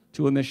letter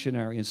to a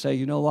missionary and say,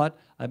 you know what?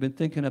 I've been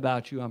thinking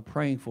about you. I'm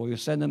praying for you.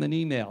 Send them an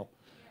email.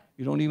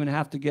 You don't even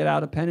have to get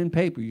out a pen and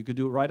paper. You could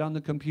do it right on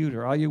the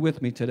computer. Are you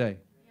with me today?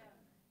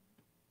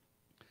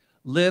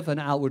 Live an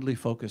outwardly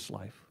focused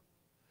life.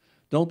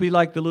 Don't be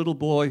like the little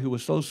boy who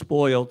was so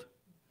spoiled.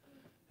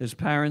 His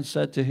parents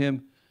said to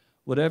him,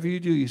 whatever you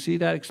do, you see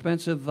that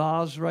expensive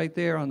vase right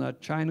there on the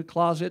china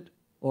closet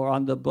or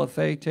on the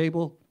buffet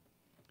table?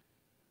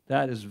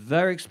 That is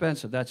very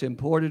expensive. That's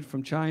imported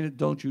from China.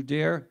 Don't you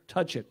dare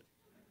touch it.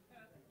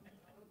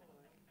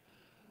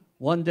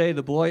 One day,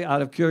 the boy,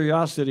 out of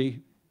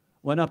curiosity,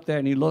 went up there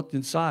and he looked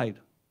inside.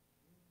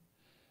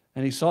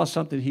 And he saw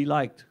something he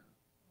liked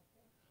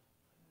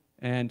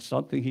and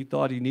something he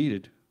thought he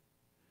needed.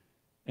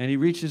 And he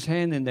reached his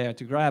hand in there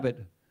to grab it.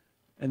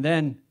 And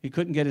then he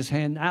couldn't get his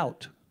hand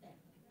out.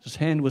 His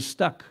hand was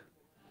stuck.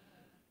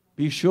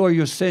 Be sure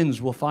your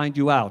sins will find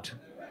you out.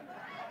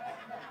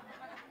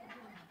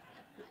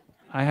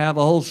 I have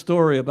a whole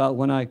story about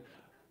when I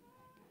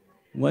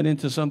went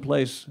into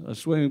someplace, a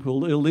swimming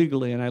pool,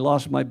 illegally, and I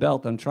lost my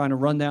belt. I'm trying to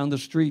run down the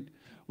street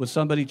with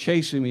somebody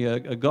chasing me,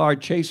 a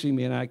guard chasing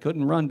me, and I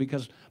couldn't run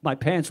because my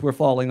pants were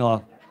falling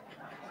off.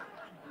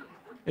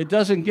 It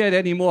doesn't get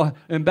any more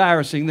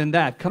embarrassing than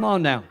that. Come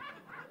on now.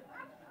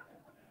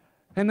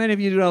 How many of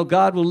you know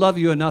God will love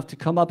you enough to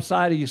come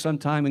upside of you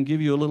sometime and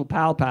give you a little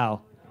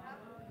pow-pow?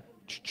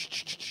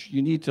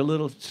 You need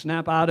to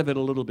snap out of it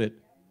a little bit.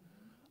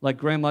 Like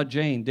Grandma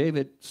Jane.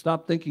 David,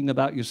 stop thinking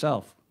about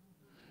yourself.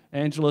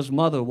 Angela's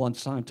mother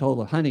once time told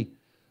her, honey,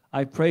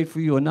 I prayed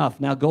for you enough.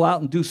 Now go out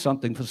and do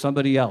something for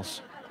somebody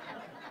else.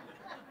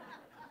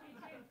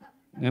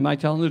 Am I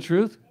telling the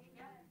truth?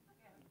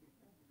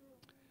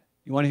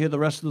 You want to hear the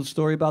rest of the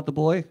story about the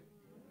boy?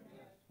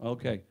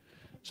 Okay.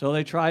 So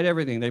they tried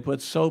everything. They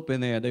put soap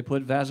in there. They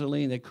put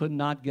Vaseline. They could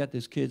not get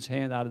this kid's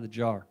hand out of the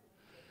jar.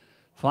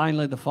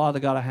 Finally, the father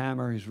got a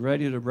hammer. He's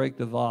ready to break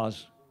the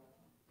vase.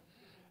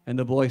 And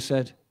the boy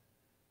said,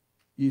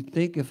 you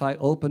think if I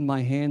open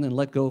my hand and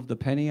let go of the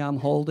penny I'm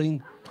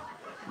holding,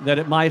 that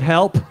it might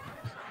help?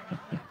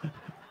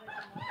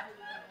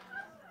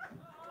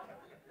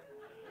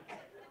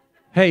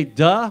 Hey,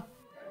 duh.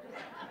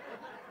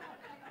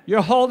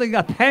 You're holding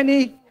a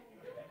penny,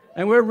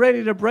 and we're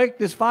ready to break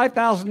this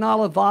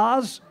 $5,000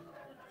 vase?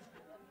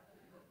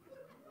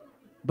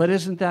 But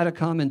isn't that a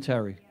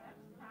commentary?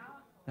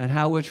 And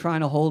how we're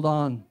trying to hold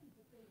on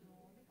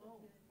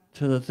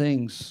to the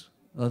things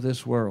of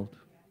this world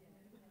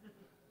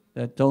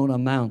that don't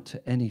amount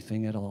to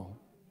anything at all.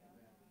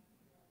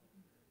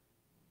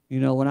 You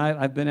know, when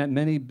I've been at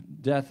many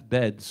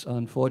deathbeds,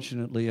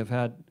 unfortunately, I've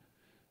had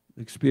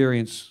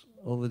experience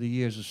over the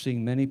years of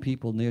seeing many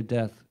people near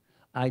death.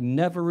 I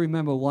never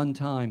remember one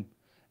time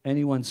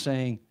anyone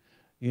saying,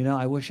 you know,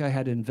 I wish I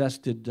had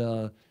invested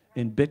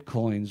in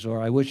Bitcoins,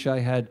 or I wish I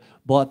had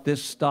bought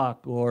this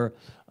stock, or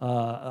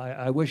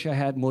I wish I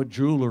had more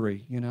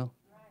jewelry, you know.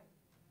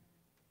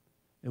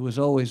 It was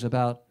always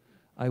about,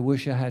 I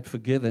wish I had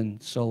forgiven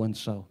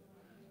so-and-so.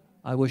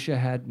 I wish I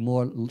had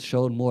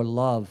showed more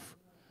love.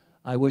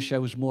 I wish I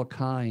was more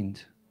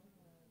kind.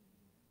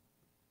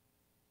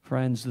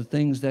 Friends, the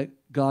things that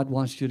God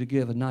wants you to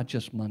give are not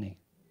just money.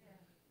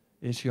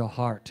 It's your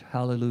heart.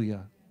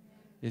 Hallelujah.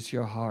 It's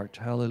your heart.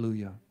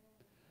 Hallelujah.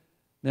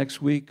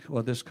 Next week,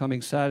 or this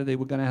coming Saturday,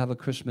 we're going to have a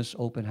Christmas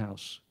open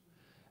house.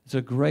 It's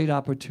a great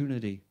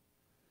opportunity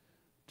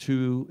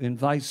to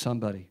invite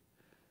somebody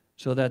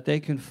so that they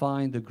can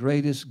find the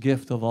greatest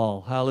gift of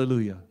all.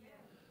 Hallelujah.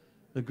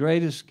 The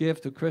greatest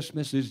gift of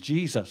Christmas is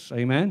Jesus.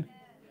 Amen?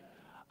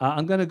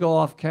 I'm going to go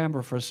off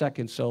camera for a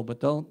second, but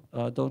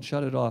don't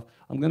shut it off.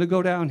 I'm going to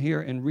go down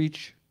here and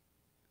reach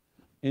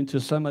into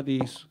some of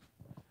these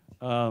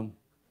prayer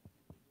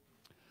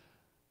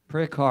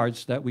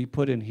cards that we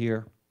put in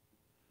here.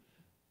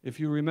 If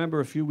you remember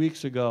a few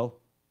weeks ago,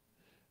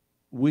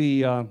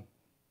 I'll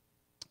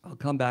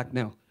come back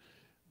now.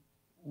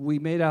 We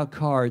made out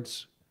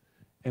cards,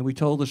 and we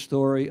told the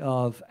story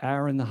of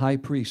Aaron the high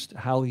priest,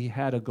 how he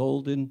had a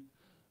golden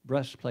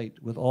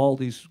breastplate with all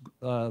these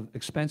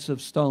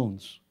expensive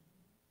stones,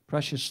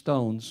 precious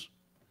stones,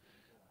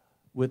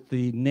 with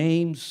the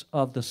names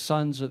of the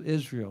sons of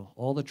Israel.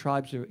 All the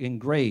tribes are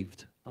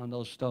engraved on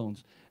those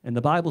stones. And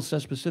the Bible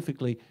says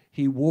specifically,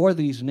 he wore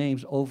these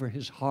names over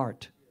his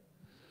heart,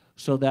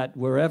 so that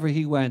wherever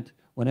he went,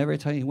 whenever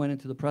time he went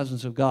into the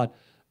presence of God,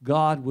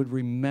 God would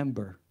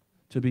remember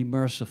to be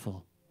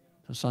merciful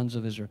to the sons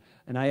of Israel.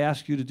 And I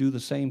ask you to do the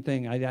same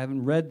thing. I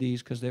haven't read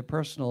these because they're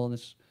personal and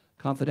it's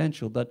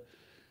confidential, but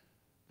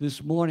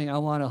this morning I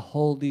want to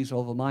hold these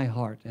over my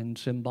heart, and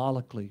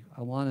symbolically,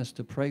 I want us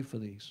to pray for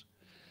these.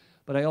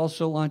 But I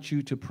also want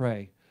you to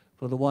pray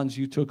for the ones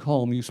you took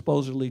home. You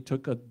supposedly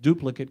took a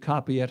duplicate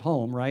copy at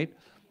home, right?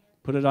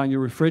 Put it on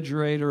your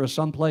refrigerator or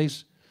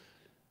someplace.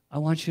 I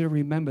want you to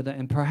remember that,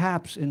 and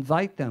perhaps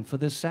invite them for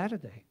this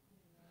Saturday.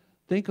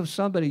 Think of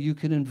somebody you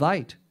can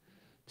invite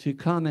to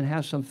come and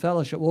have some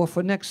fellowship, or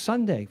for next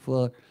Sunday,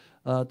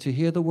 to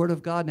hear the Word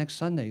of God next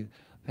Sunday.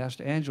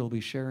 Pastor Angela will be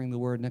sharing the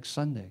Word next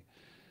Sunday.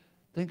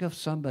 Think of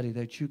somebody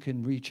that you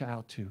can reach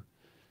out to.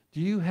 Do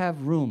you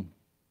have room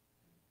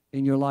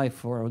in your life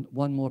for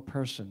one more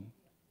person?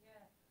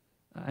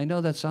 I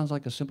know that sounds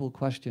like a simple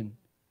question,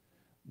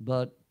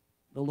 but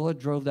the Lord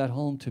drove that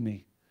home to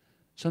me.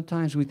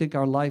 Sometimes we think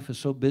our life is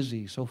so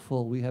busy, so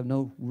full, we have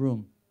no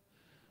room.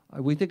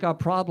 We think our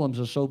problems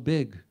are so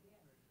big.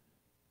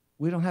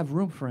 We don't have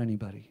room for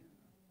anybody.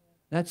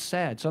 That's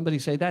sad. Somebody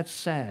say, that's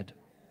sad.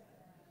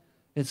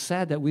 It's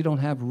sad that we don't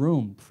have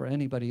room for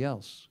anybody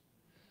else.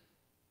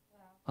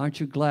 Aren't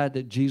you glad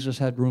that Jesus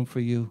had room for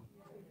you?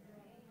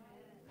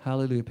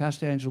 Hallelujah.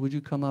 Pastor Angela, would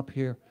you come up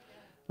here?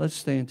 Let's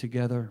stand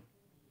together.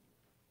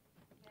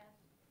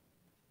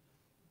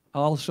 I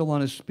also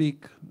want to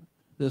speak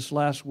this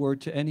last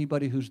word to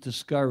anybody who's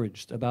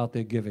discouraged about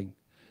their giving.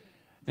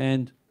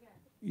 And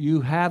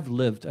you have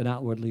lived an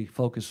outwardly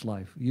focused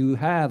life. You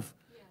have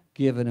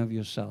given of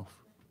yourself.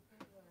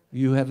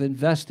 You have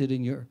invested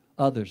in your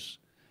others,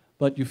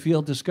 but you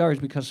feel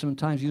discouraged because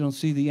sometimes you don't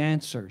see the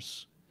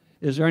answers.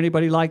 Is there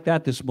anybody like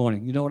that this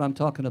morning? You know what I'm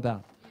talking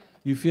about.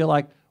 You feel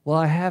like, well,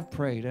 I have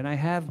prayed and I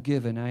have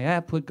given, I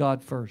have put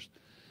God first,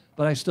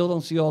 but I still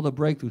don't see all the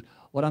breakthroughs.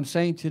 What I'm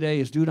saying today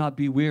is do not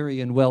be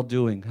weary in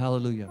well-doing.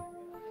 Hallelujah.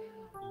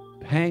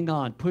 Hang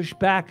on. Push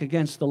back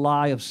against the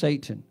lie of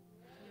Satan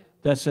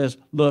that says,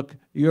 look,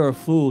 you're a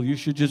fool. You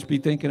should just be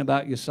thinking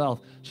about yourself.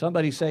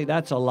 Somebody say,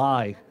 that's a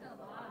lie.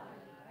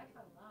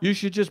 You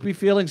should just be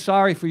feeling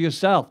sorry for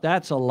yourself.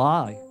 That's a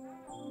lie.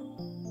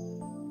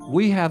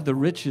 We have the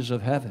riches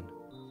of heaven.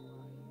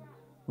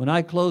 When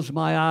I close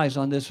my eyes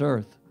on this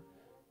earth,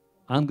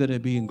 I'm going to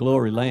be in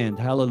glory land.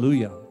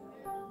 Hallelujah.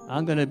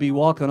 I'm going to be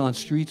walking on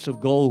streets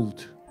of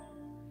gold.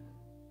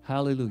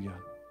 Hallelujah.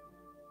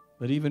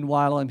 But even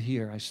while I'm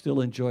here, I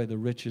still enjoy the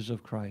riches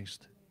of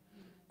Christ.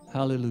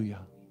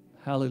 Hallelujah.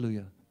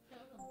 Hallelujah.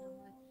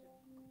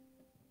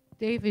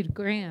 David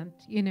Grant,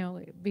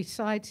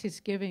 besides his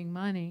giving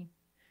money,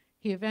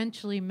 he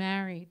eventually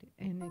married,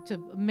 and it's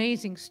an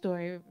amazing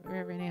story,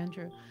 Reverend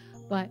Andrew,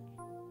 but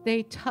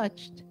they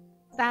touched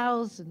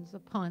thousands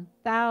upon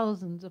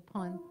thousands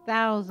upon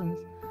thousands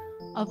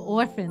of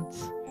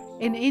orphans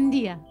in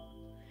India.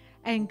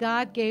 And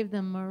God gave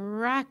them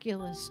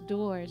miraculous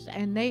doors,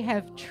 and they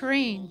have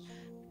trained.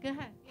 Go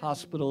ahead.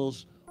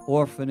 Hospitals,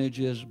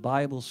 orphanages,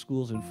 Bible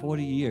schools in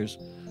 40 years.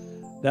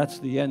 That's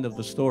the end of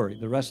the story,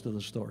 the rest of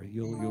the story.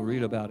 You'll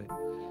read about it.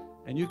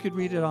 And you could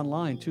read it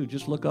online, too.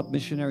 Just look up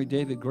Missionary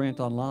David Grant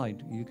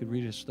online. You could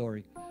read his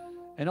story.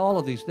 And all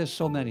of these, there's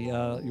so many.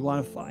 You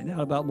want to find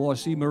out about more,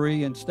 see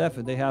Marie and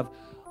Stephen. They have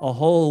a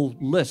whole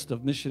list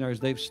of missionaries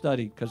they've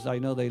studied, because I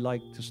know they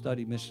like to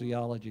study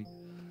missiology.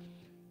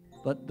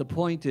 But the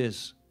point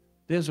is,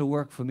 there's a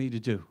work for me to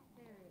do.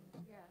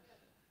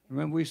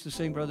 Remember we used to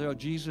sing, Brother, oh,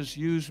 Jesus,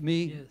 use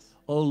me. Yes.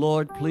 Oh,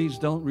 Lord, please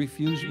don't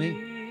refuse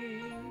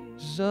me.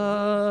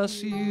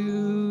 Jesus,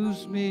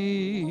 use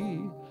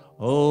me.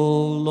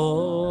 Oh,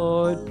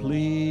 Lord,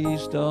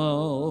 please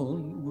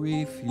don't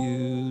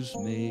refuse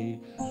me.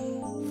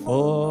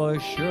 For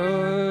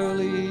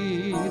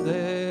surely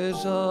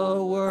there's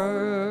a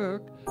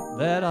work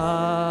that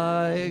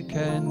I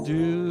can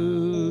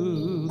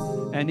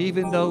do. And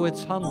even though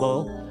it's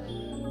humble,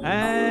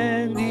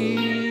 and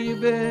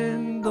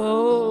even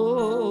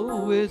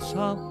though it's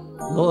humble,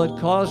 Lord,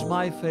 cause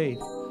my faith,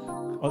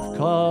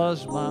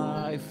 cause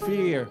my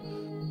fear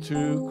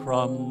to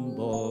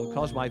crumble,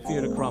 cause my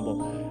fear to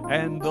crumble.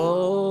 And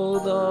though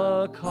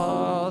the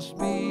cost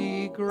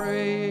be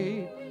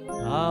great,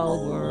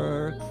 I'll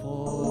work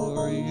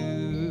for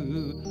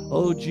you.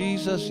 Oh,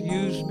 Jesus,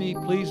 use me.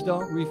 Please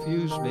don't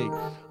refuse me.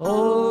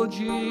 Oh,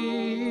 Jesus,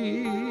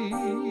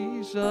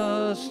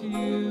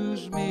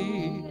 use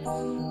me.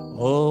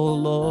 Oh,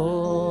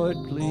 Lord,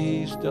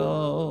 please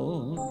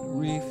don't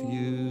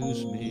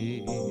refuse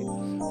me.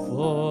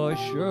 For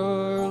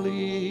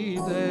surely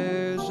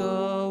there's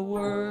a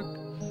work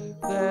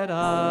that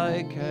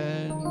I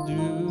can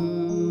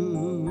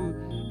do.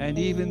 And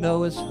even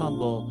though it's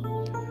humble,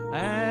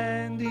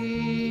 and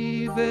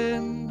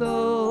even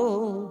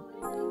though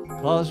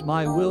cause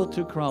my will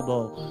to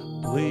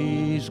crumble,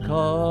 please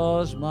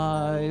cause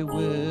my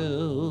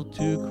will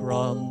to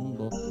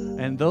crumble.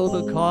 And though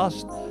the cost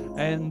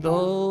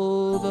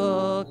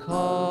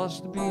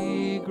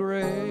be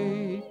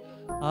great,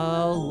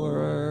 I'll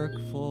work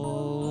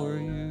for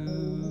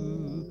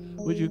you.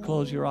 Would you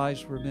close your eyes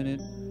for a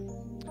minute?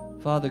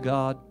 Father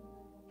God,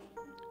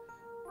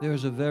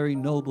 there's a very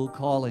noble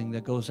calling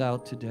that goes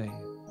out today.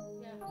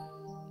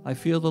 I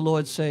feel the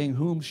Lord saying,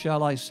 whom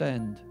shall I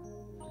send,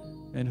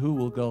 and who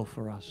will go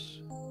for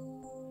us?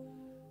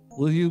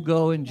 Will you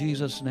go in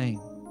Jesus' name?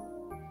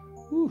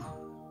 Whew.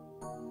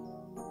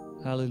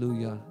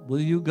 Hallelujah. Will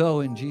you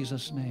go in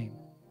Jesus' name?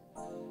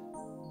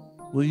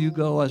 Will you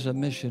go as a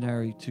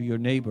missionary to your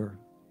neighbor,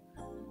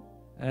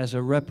 as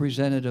a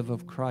representative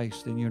of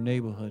Christ in your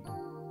neighborhood,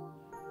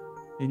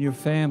 in your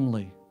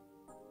family,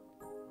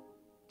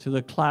 to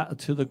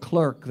the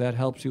clerk that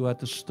helps you at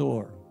the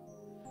store,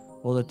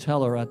 or the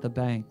teller at the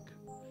bank?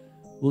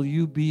 Will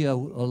you be a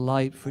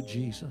light for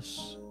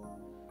Jesus?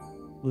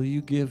 Will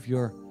you give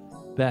your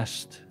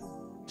best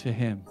to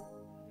Him?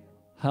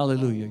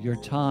 Hallelujah. Your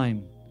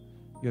time,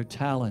 your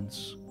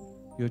talents,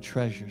 your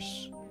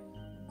treasures.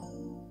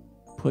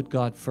 Put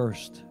God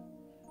first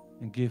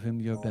and give Him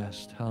your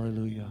best.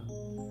 Hallelujah.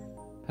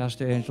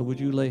 Pastor Angela, would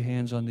you lay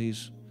hands on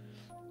these?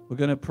 We're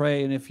going to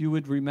pray, and if you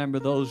would remember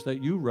those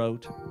that you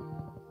wrote,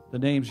 the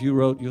names you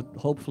wrote, you'll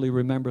hopefully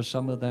remember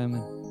some of them.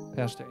 And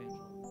Pastor Angela.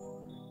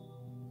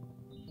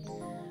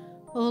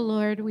 Oh,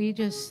 Lord, we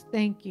just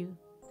thank you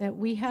that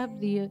we have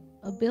the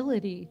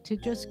ability to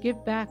just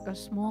give back a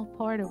small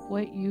part of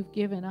what you've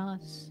given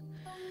us.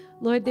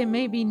 Lord, there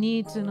may be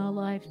needs in our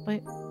life,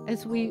 but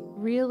as we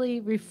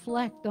really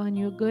reflect on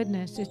your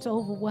goodness, it's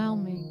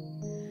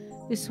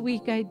overwhelming. This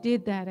week I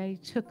did that. I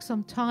took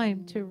some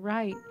time to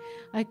write.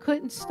 I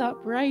couldn't stop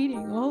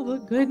writing all the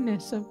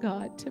goodness of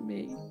God to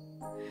me,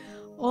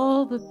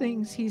 all the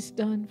things He's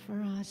done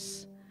for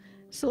us.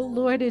 So,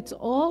 Lord, it's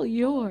all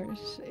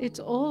yours. It's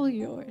all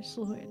yours,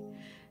 Lord.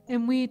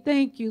 And we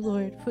thank you,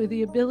 Lord, for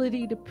the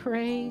ability to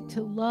pray,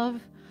 to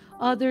love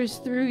others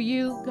through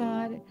you,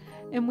 God.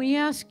 And we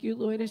ask you,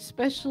 Lord,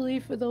 especially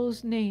for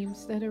those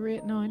names that are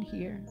written on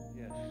here.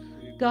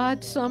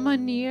 God, some are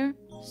near,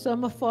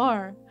 some are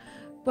far.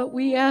 But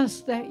we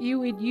ask that you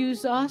would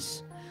use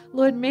us.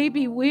 Lord,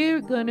 maybe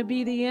we're going to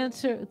be the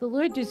answer. The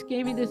Lord just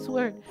gave me this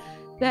word,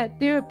 that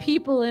there are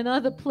people in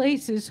other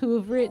places who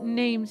have written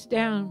names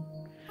down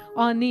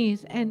on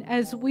these. And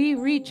as we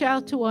reach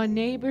out to our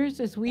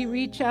neighbors, as we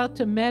reach out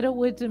to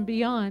Meadowwoods and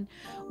beyond,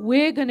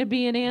 we're going to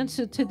be an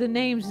answer to the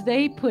names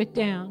they put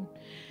down.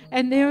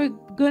 And there are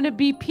going to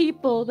be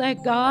people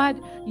that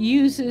God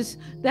uses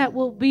that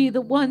will be the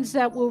ones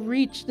that will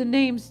reach the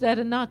names that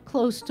are not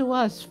close to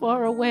us,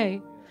 far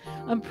away.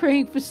 I'm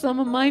praying for some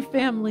of my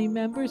family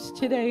members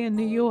today in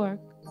New York.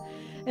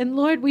 And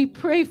Lord, we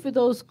pray for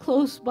those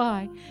close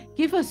by.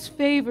 Give us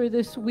favor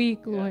this week,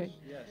 Lord,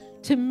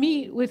 to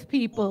meet with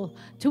people,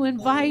 to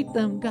invite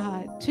them,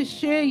 God, to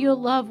share your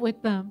love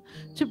with them,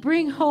 to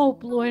bring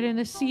hope, Lord, in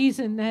a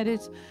season that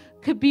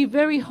could be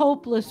very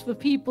hopeless for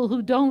people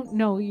who don't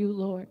know you,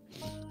 Lord.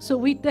 So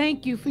we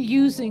thank you for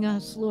using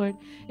us, Lord.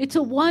 It's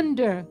a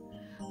wonder.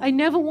 I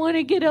never want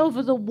to get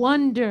over the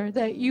wonder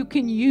that you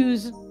can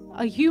use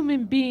a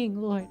human being,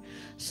 Lord,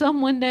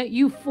 someone that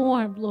you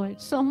formed,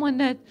 Lord, someone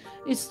that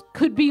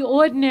could be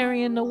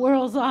ordinary in the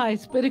world's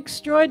eyes, but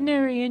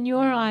extraordinary in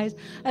your eyes,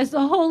 as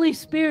the Holy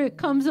Spirit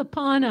comes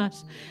upon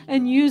us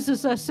and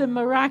uses us in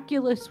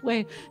miraculous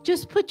ways.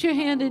 Just put your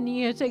hand in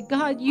the air and say,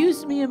 God,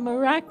 use me in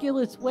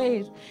miraculous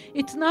ways.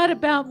 It's not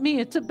about me,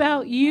 it's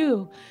about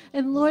you.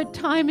 And Lord,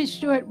 time is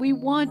short. We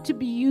want to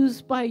be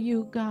used by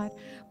you, God.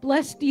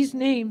 Bless these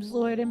names,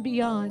 Lord, and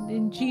beyond.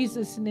 In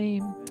Jesus'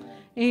 name.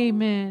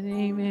 Amen,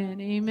 amen,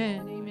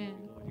 amen, amen.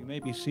 You may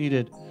be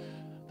seated.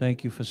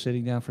 Thank you for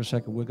sitting down for a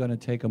second. We're going to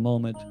take a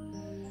moment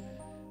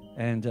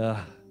and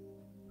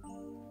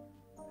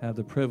have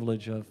the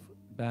privilege of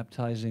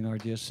baptizing our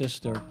dear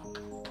sister,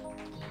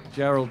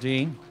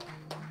 Geraldine.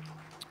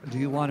 Do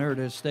you want her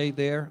to stay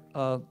there,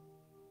 or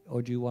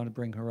do you want to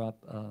bring her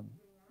up,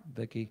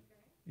 Vicki?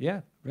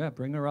 Yeah,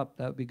 bring her up.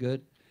 That would be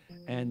good.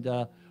 And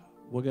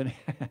we're going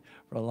to,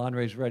 Brother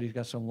Landre's ready. He's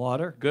got some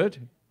water.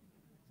 Good.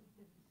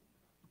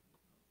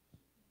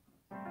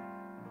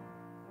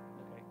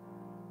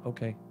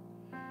 Okay.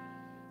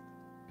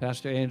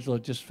 Pastor Angela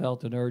just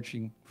felt an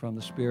urging from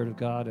the Spirit of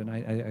God, and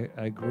I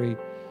agree.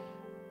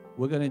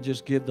 We're going to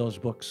just give those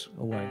books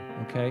away,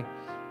 okay?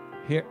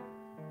 Here,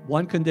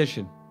 one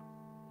condition.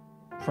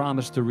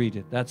 Promise to read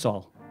it. That's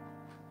all.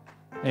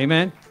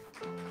 Amen?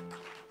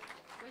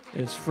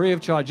 It's free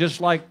of charge,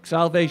 just like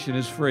salvation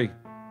is free.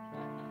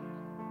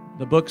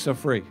 The books are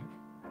free.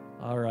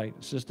 All right.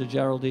 Sister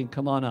Geraldine,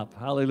 come on up.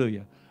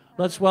 Hallelujah.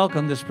 Let's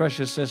welcome this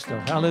precious sister.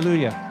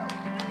 Hallelujah.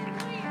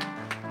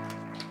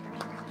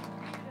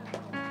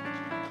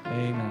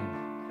 Amen.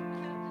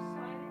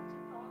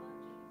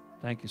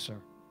 Thank you, sir.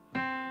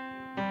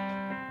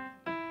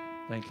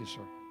 Thank you,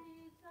 sir.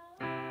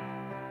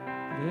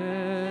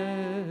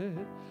 Yeah,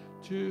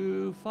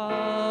 to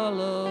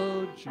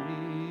follow Jesus,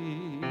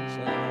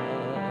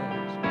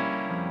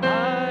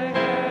 I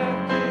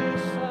have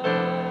decided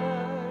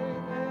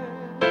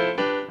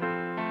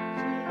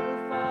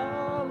to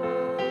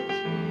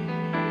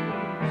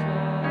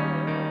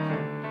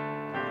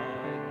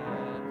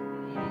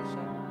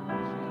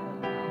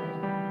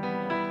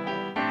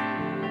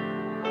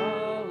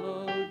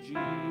follow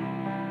Jesus.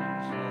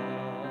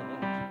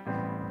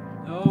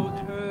 No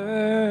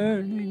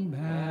turning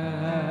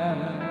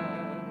back.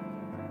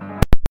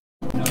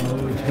 No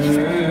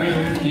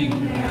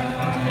turning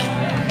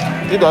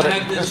back. You got it.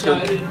 That's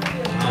good.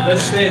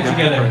 Let's stand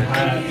together.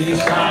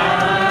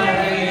 Decided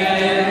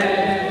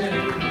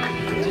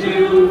to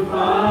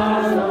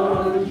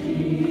follow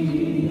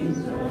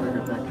Jesus.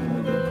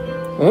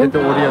 Get the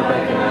audio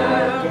back in.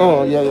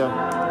 Oh, yeah.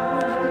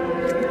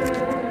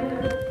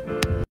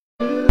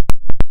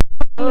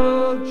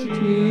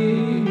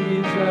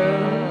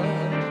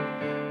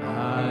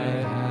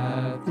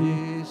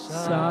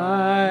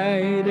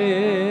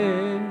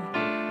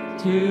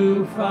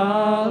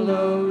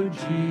 Follow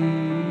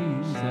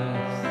Jesus,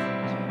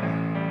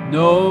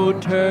 no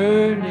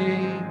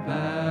turning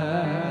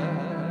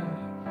back,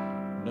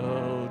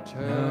 no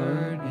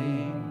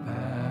turning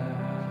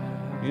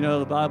back. You know,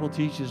 the Bible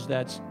teaches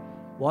that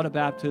water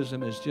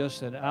baptism is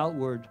just an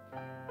outward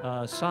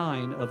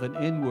sign of an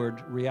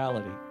inward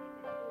reality.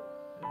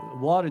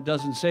 Water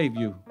doesn't save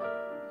you.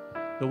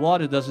 The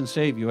water doesn't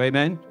save you,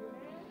 amen?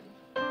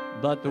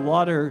 But the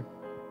water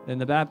and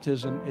the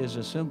baptism is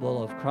a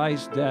symbol of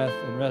Christ's death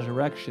and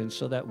resurrection,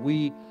 so that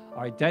we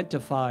are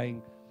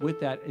identifying with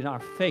that in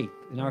our faith.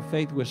 In our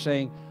faith, we're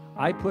saying,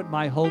 I put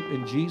my hope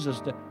in Jesus,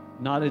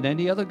 not in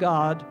any other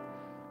God,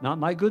 not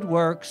my good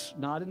works,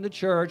 not in the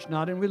church,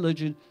 not in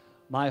religion.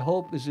 My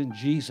hope is in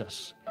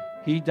Jesus.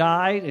 He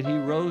died and he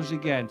rose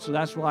again. So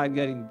that's why I'm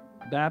getting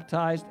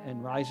baptized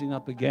and rising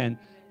up again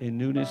in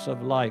newness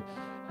of life.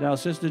 Now,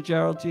 Sister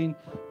Geraldine,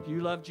 do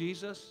you love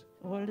Jesus?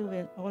 All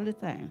the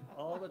time.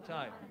 All All the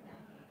time.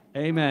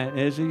 Amen.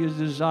 Is it your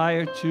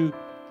desire to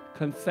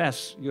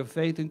confess your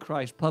faith in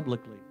Christ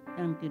publicly?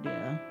 Danke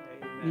dir.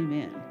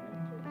 Amen.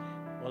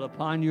 Well,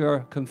 upon your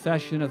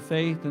confession of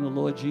faith in the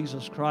Lord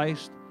Jesus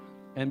Christ,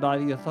 and by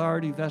the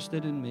authority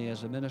vested in me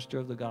as a minister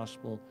of the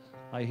gospel,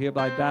 I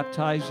hereby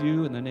baptize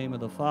you in the name of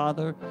the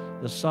Father,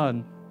 the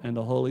Son, and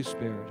the Holy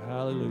Spirit.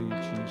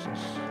 Hallelujah, Jesus.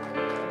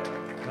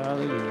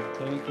 Hallelujah.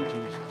 Thank you,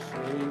 Jesus.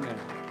 Amen.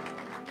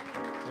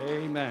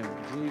 Amen.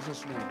 In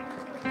Jesus' name.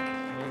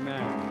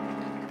 Amen.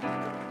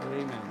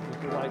 Amen.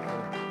 Put your light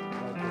there.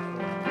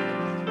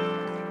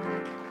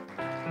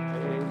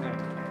 Amen.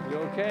 You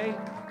okay?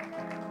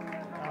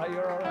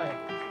 You're all right.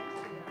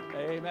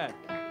 Amen.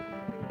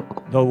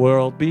 The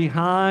world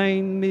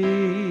behind me,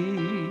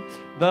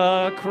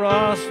 the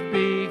cross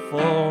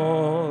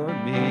before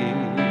me,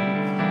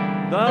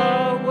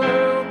 the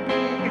world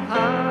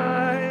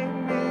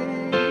behind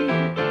me,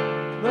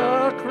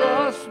 the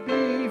cross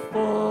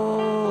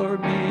before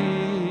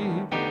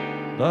me,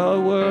 the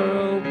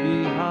world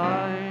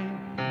behind.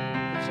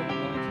 Put some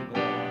anointing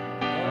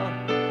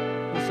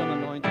oil. Put some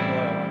anointing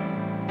oil.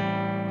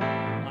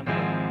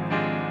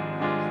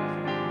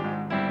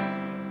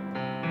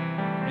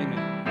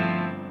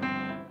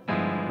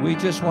 We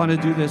just want to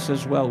do this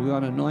as well. We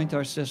want to anoint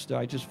our sister.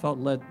 I just felt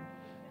led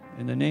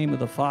in the name of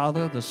the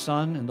Father, the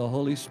Son, and the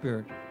Holy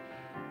Spirit.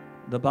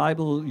 The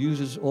Bible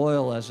uses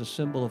oil as a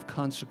symbol of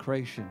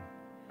consecration.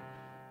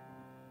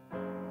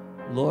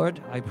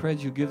 Lord, I pray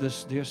that you give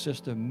this dear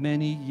sister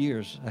many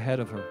years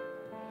ahead of her,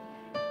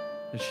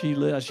 that she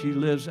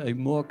lives a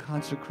more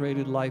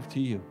consecrated life to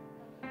you,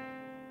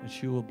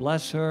 that you will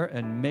bless her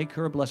and make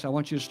her a blessing. I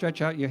want you to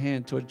stretch out your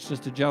hand towards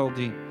Sister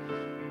Geraldine.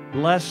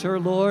 Bless her,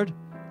 Lord,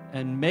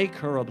 and make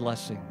her a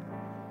blessing.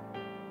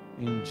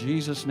 In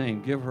Jesus'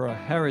 name, give her a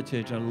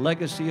heritage, a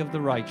legacy of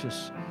the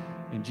righteous.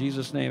 In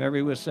Jesus' name,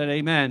 everyone said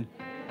amen.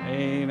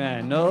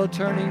 Amen. No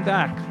turning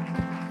back.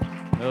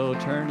 No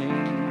turning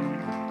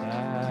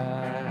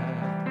back.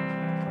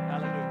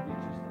 Hallelujah.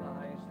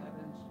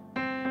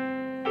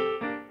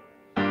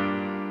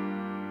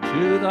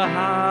 To the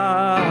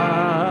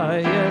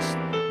highest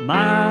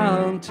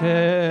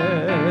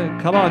mountain.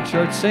 Come on,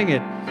 church, sing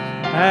it.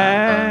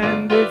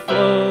 And it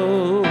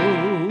flows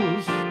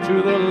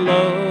to the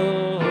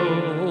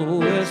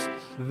lowest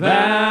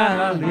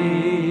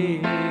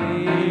valley.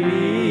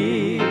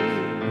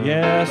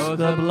 Yes,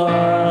 the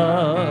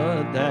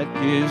blood that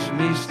gives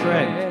me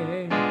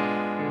strength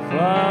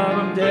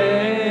from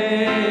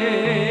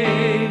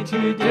day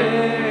to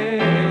day,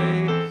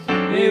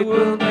 it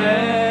will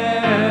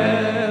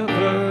never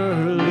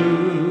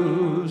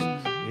lose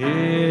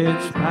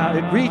its power.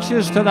 It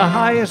reaches to the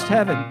highest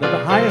heaven,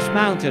 the highest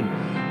mountain.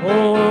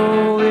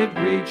 Oh, it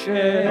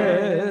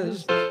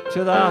reaches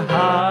to the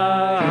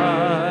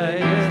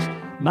highest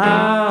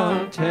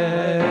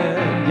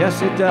mountain.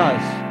 Yes, it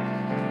does.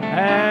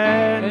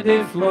 And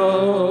it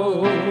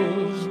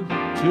flows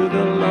to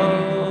the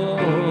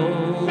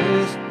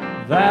lowest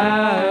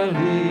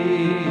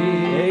valley.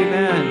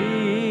 Amen.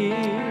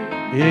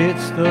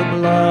 It's the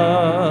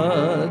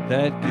blood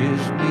that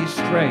gives me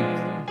strength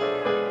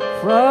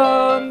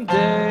from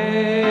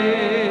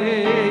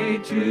day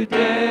to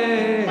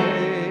day.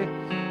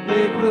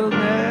 It will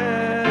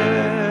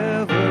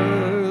never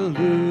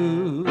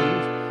lose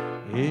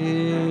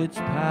its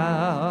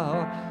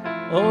power.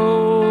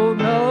 Oh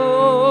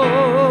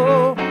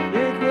no,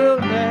 it will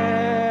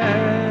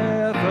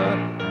never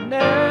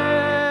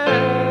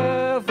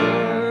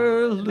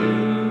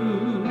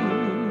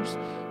lose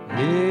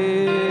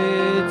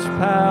its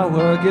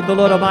power. Give the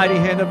Lord a mighty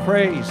hand of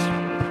praise.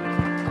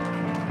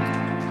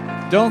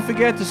 Don't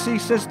forget to see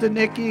Sister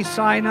Nikki.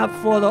 Sign up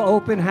for the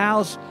open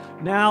house.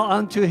 Now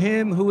unto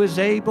him who is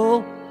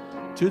able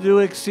to do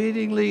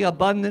exceedingly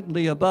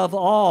abundantly above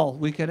all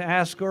we can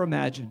ask or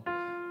imagine,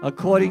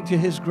 according to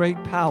his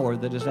great power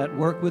that is at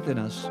work within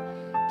us.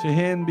 To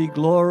him be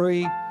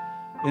glory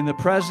in the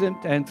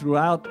present and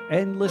throughout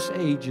endless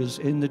ages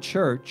in the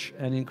church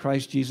and in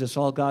Christ Jesus.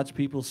 All God's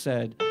people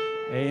said,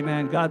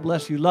 amen. God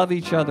bless you. Love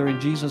each other in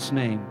Jesus'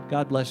 name.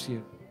 God bless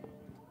you.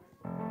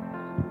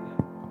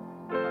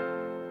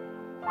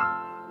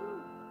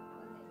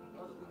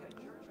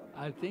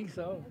 I think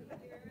so.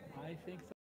 I think so.